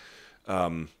out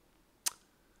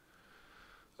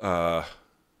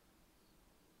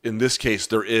in this case,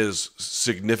 there is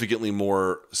significantly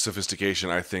more sophistication,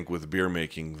 I think, with beer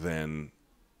making than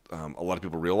a lot of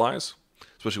people realize,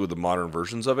 especially with the modern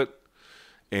versions of it.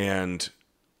 And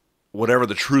whatever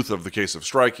the truth of the case of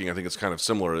striking, I think it's kind of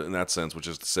similar in that sense, which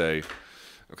is to say,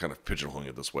 I'm kind of pigeonholing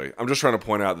it this way. I'm just trying to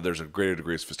point out that there's a greater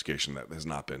degree of sophistication that has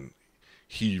not been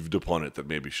heaved upon it that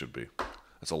maybe should be.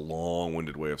 That's a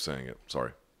long-winded way of saying it.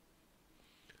 Sorry.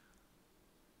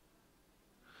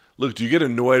 Look, do you get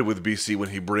annoyed with BC when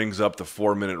he brings up the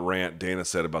 4-minute rant Dana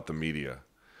said about the media?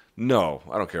 No,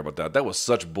 I don't care about that. That was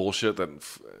such bullshit that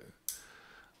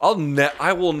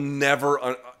I will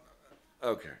never.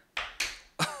 Okay.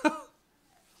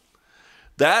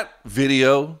 That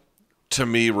video, to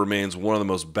me, remains one of the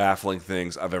most baffling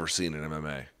things I've ever seen in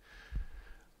MMA.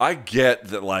 I get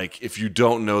that, like, if you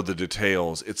don't know the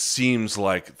details, it seems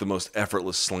like the most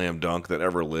effortless slam dunk that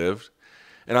ever lived.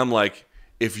 And I'm like,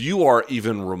 if you are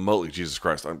even remotely, Jesus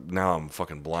Christ, now I'm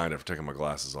fucking blind after taking my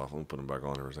glasses off. Let me put them back on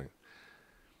and everything.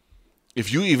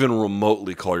 If you even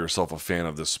remotely call yourself a fan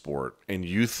of this sport and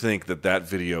you think that that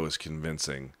video is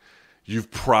convincing, you've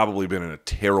probably been in a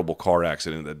terrible car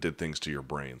accident that did things to your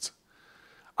brains.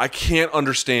 I can't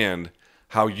understand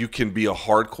how you can be a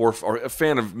hardcore or a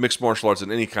fan of mixed martial arts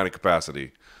in any kind of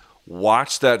capacity,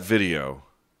 watch that video,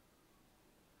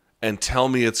 and tell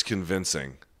me it's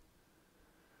convincing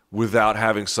without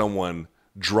having someone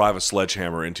drive a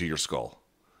sledgehammer into your skull.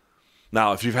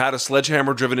 Now, if you've had a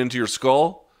sledgehammer driven into your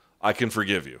skull, I can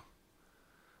forgive you.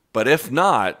 But if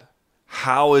not,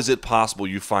 how is it possible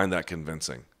you find that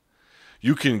convincing?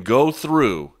 You can go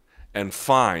through and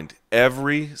find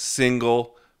every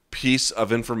single piece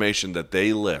of information that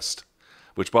they list,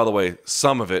 which, by the way,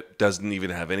 some of it doesn't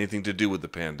even have anything to do with the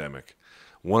pandemic.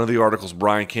 One of the articles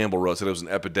Brian Campbell wrote said it was an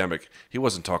epidemic. He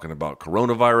wasn't talking about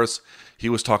coronavirus. He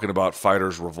was talking about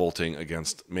fighters revolting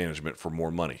against management for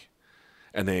more money.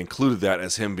 And they included that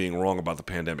as him being wrong about the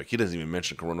pandemic. He doesn't even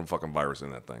mention coronavirus in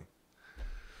that thing.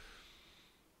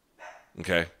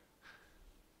 Okay?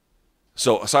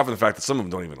 So aside from the fact that some of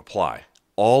them don't even apply,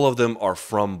 all of them are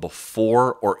from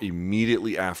before or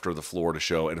immediately after the Florida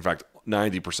show. And in fact,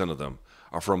 90% of them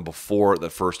are from before the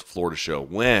first Florida show,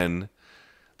 when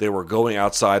they were going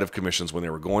outside of commissions, when they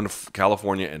were going to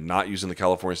California and not using the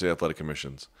California State Athletic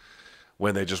Commissions,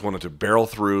 when they just wanted to barrel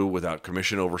through without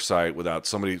commission oversight, without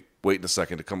somebody waiting a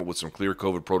second to come up with some clear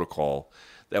COVID protocol.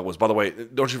 That was, by the way,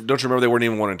 don't you remember they weren't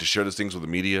even wanting to share these things with the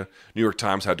media? New York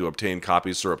Times had to obtain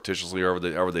copies surreptitiously,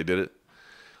 however they did it.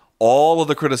 All of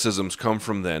the criticisms come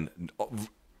from then.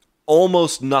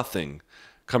 Almost nothing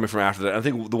coming from after that. I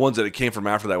think the ones that it came from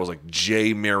after that was like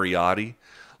Jay Mariotti.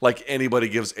 Like anybody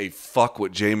gives a fuck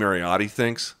what Jay Mariotti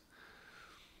thinks.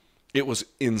 It was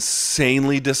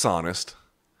insanely dishonest.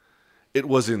 It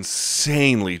was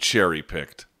insanely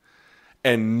cherry-picked.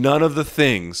 And none of the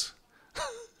things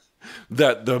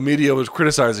that the media was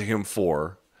criticizing him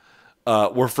for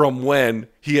were from when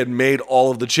he had made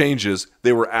all of the changes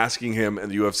they were asking him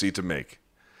and the UFC to make.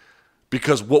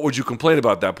 Because what would you complain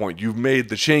about at that point? You've made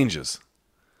the changes.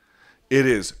 It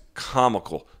is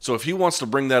comical. So if he wants to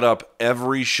bring that up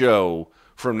every show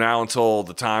from now until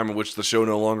the time in which the show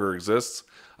no longer exists,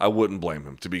 I wouldn't blame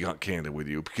him, to be candid with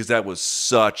you, because that was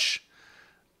such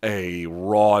a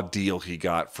raw deal he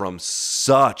got from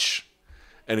such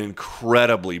an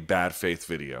incredibly bad faith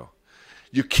video.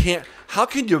 You can't, how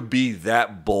can you be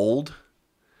that bold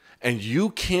and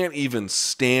you can't even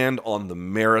stand on the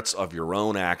merits of your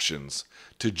own actions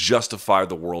to justify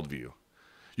the worldview?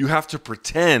 You have to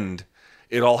pretend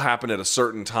it all happened at a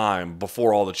certain time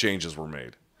before all the changes were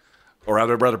made. Or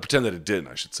rather pretend that it didn't,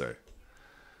 I should say.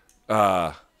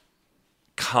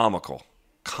 Comical.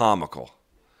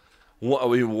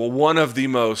 One of the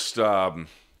most, what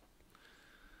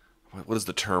is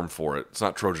the term for it? It's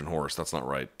not Trojan horse, that's not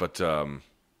right. But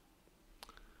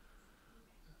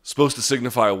supposed to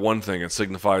signify one thing, it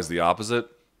signifies the opposite.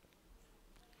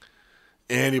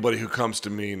 Anybody who comes to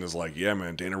me and is like, yeah,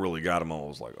 man, Dana really got him, I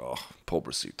was like, oh,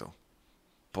 pobrecito.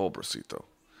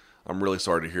 I'm really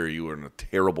sorry to hear you were in a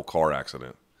terrible car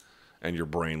accident and your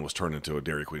brain was turned into a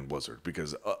Dairy Queen Blizzard.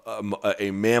 Because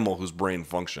a mammal whose brain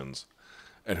functions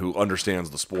and who understands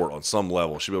the sport on some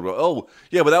level should be able to go, oh,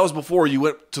 yeah, but that was before you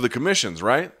went to the commissions,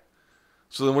 right?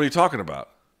 So then what are you talking about?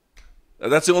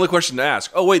 That's the only question to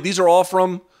ask. Oh, wait, these are all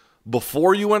from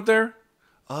before you went there?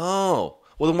 Oh,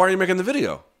 well, then why are you making the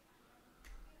video?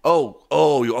 Oh,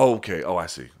 okay. Oh, I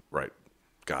see. Right.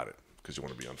 Got it. Because you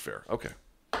want to be unfair. Okay.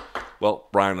 Well,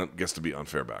 Brian gets to be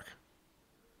unfair back.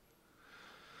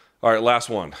 All right, last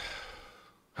one.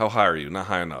 How high are you? Not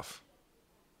high enough.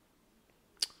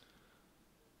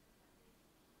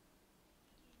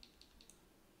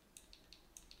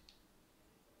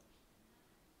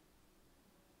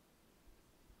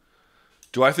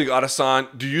 Do you think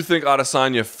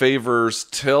Adesanya favors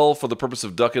Till for the purpose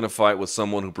of ducking a fight with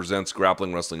someone who presents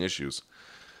grappling wrestling issues?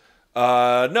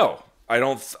 No. I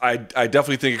don't. I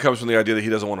definitely think it comes from the idea that he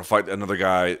doesn't want to fight another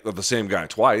guy, the same guy,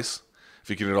 twice, if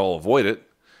he can at all avoid it.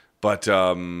 But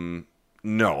no,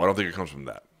 I don't think it comes from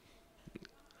that.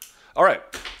 All right,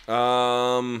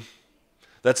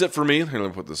 that's it for me. Here, let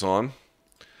me put this on.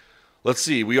 Let's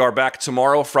see. We are back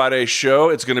tomorrow, Friday's show.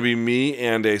 It's going to be me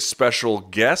and a special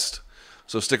guest.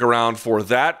 So stick around for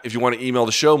that. If you want to email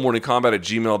the show,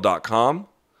 morningcombat@gmail.com.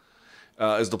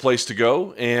 Is the place to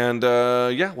go. And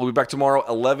yeah, we'll be back tomorrow,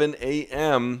 11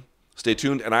 a.m. Stay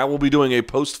tuned. And I will be doing a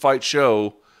post-fight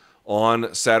show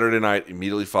on Saturday night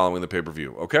immediately following the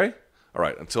pay-per-view. Okay? All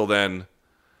right. Until then,